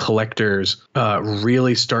collectors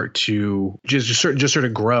really start to just sort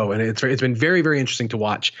of grow. And it's been very, very interesting to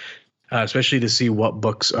watch. Especially to see what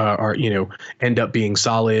books are end up being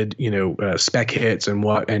solid, spec hits, and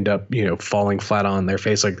what end up, falling flat on their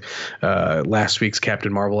face. Like last week's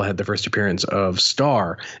Captain Marvel had the first appearance of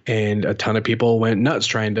Star, and a ton of people went nuts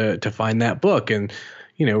trying to find that book. And,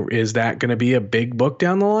 is that going to be a big book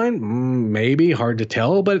down the line? Maybe, hard to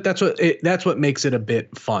tell, but that's what makes it a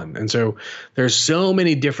bit fun. And so there's so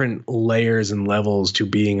many different layers and levels to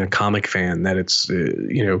being a comic fan that it's,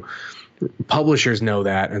 publishers know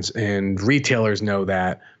that, and retailers know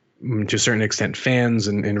that, to a certain extent fans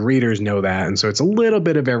and readers know that, and so it's a little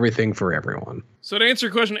bit of everything for everyone. So to answer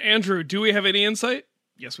your question, Andrew, do we have any insight?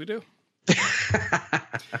 Yes, we do.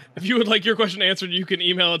 If you would like your question answered, you can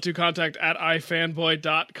email it to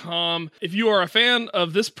contact@ifanboy.com. If you are a fan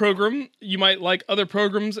of this program, you might like other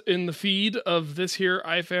programs in the feed of this here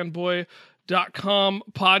iFanboy.com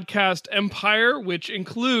podcast empire, which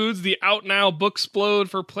includes the out now Booksplode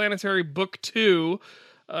for Planetary Book 2,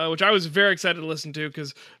 which I was very excited to listen to,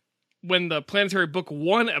 because when the Planetary Book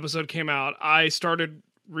 1 episode came out, I started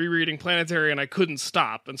rereading Planetary and I couldn't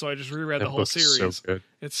stop, and so I just reread the whole series. So good.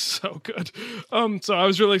 It's so good. So I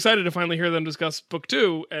was really excited to finally hear them discuss Book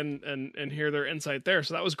 2 and hear their insight there.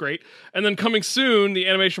 So that was great. And then coming soon, the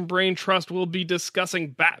Animation Brain Trust will be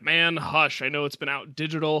discussing Batman Hush. I know it's been out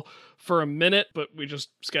digital for a minute, but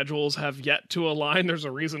schedules have yet to align. There's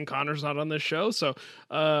a reason Connor's not on this show, so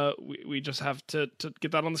we just have to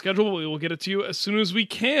get that on the schedule. We will get it to you as soon as we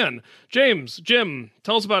can. Jim,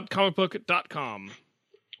 tell us about comicbook.com.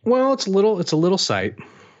 Well, it's a little site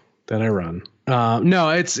that I run. No,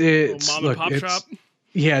 it's mom and pop shop.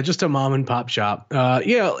 Yeah, just a mom and pop shop.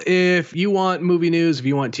 If you want movie news, if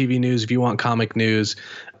you want TV news, if you want comic news,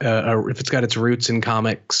 if it's got its roots in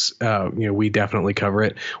comics, we definitely cover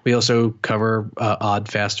it. We also cover odd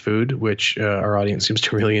fast food, which our audience seems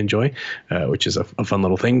to really enjoy, which is a fun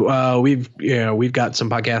little thing. We've got some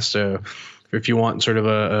podcasts if you want sort of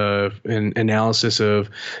an analysis of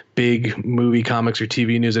big movie, comics, or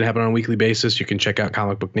TV news that happen on a weekly basis, you can check out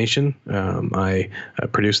Comic Book Nation. I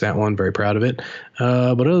produced that one, very proud of it.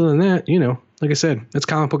 But other than that, like I said, it's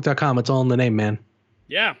comicbook.com. It's all in the name, man.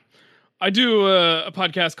 Yeah. I do a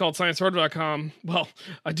podcast called ScienceSortative.com. Well,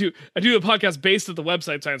 I do a podcast based at the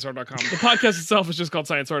website ScienceSortative.com. The podcast itself is just called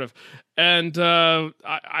Science Sortative. And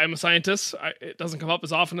I'm a scientist. It doesn't come up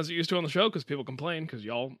as often as it used to on the show because people complain, because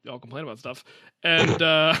y'all complain about stuff. And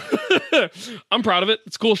I'm proud of it.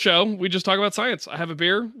 It's a cool show. We just talk about science. I have a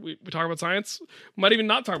beer. We talk about science. We might even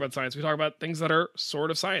not talk about science. We talk about things that are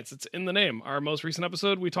sort of science. It's in the name. Our most recent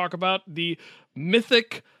episode, we talk about the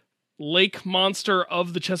mythic lake monster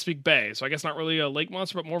of the Chesapeake Bay. So I guess not really a lake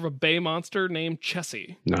monster, but more of a bay monster named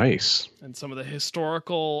Chessie. Nice. And some of the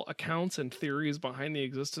historical accounts and theories behind the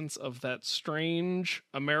existence of that strange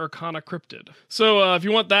Americana cryptid. So if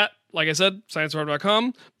you want that, like I said,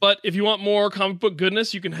 ScienceSortative.com. But if you want more comic book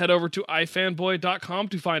goodness, you can head over to ifanboy.com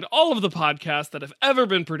to find all of the podcasts that have ever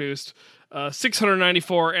been produced.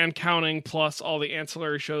 694 and counting, plus all the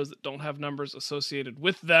ancillary shows that don't have numbers associated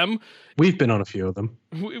with them. We've been on a few of them.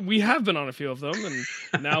 We have been on a few of them,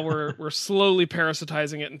 and now we're slowly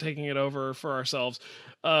parasitizing it and taking it over for ourselves.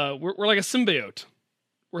 We're like a symbiote.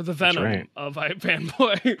 We're the venom of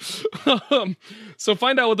iFanboy. So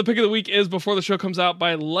find out what the pick of the week is before the show comes out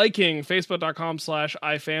by liking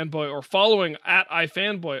facebook.com/iFanboy or following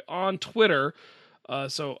 @iFanboy on Twitter.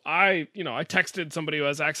 So I texted somebody who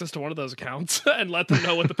has access to one of those accounts and let them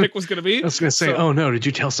know what the pick was going to be. I was going to say, oh no, did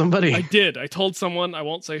you tell somebody? I did. I told someone. I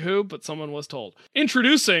won't say who, but someone was told.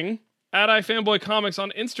 Introducing @iFanboy Comics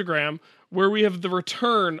on Instagram, where we have the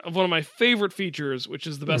return of one of my favorite features, which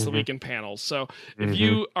is the Best of the Week in panels. So if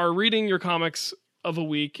you are reading your comics of a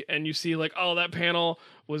week and you see like, oh, that panel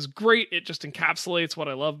was great, it just encapsulates what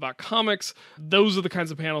I love about comics, those are the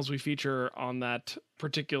kinds of panels we feature on that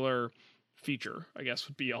particular feature, I guess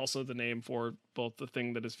would be also the name for both the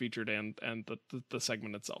thing that is featured and the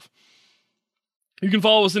segment itself. You can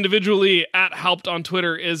follow us individually. @Haupt on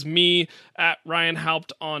Twitter is me.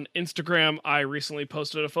 @RyanHaupt on Instagram. I recently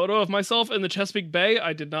posted a photo of myself in the Chesapeake Bay.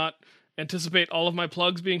 I did not anticipate all of my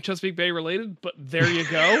plugs being Chesapeake Bay related, but there you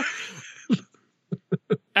go.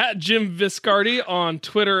 @Jim Viscardi on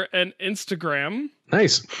Twitter and Instagram.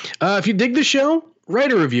 Nice. If you dig the show,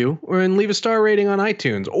 write a review and leave a star rating on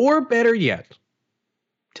iTunes, or better yet,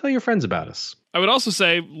 tell your friends about us. I would also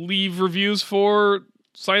say leave reviews for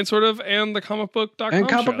Science Sortative and the comicbook.com and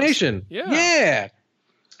Comic Book shows. Nation. Yeah.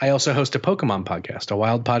 I also host a Pokemon podcast. A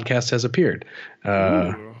wild podcast has appeared.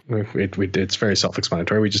 It's very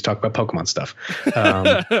self-explanatory. We just talk about Pokemon stuff.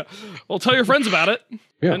 Well, tell your friends about it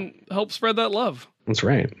and help spread that love. That's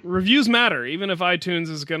right. Reviews matter, even if iTunes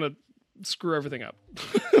is going to screw everything up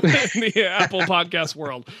in the Apple podcast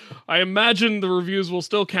world. I imagine the reviews will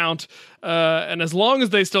still count. And as long as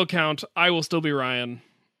they still count, I will still be Ryan.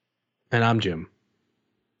 And I'm Jim.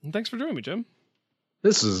 And thanks for joining me, Jim.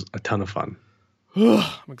 This is a ton of fun. I'm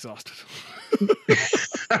exhausted.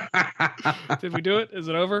 Did we do it? Is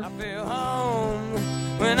it over? I feel home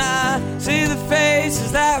when I see the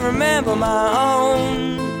faces that remember my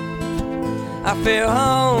own. I feel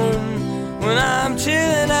home when I'm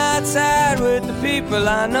chilling outside with the people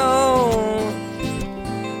I know.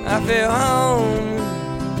 I feel home,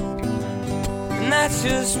 and that's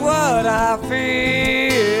just what I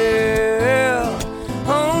feel.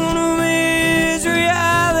 Home to me is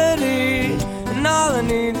reality, and all I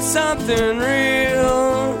need is something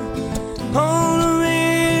real. Home to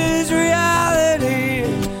me is reality,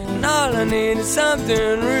 and all I need is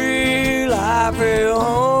something real. I feel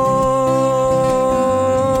home.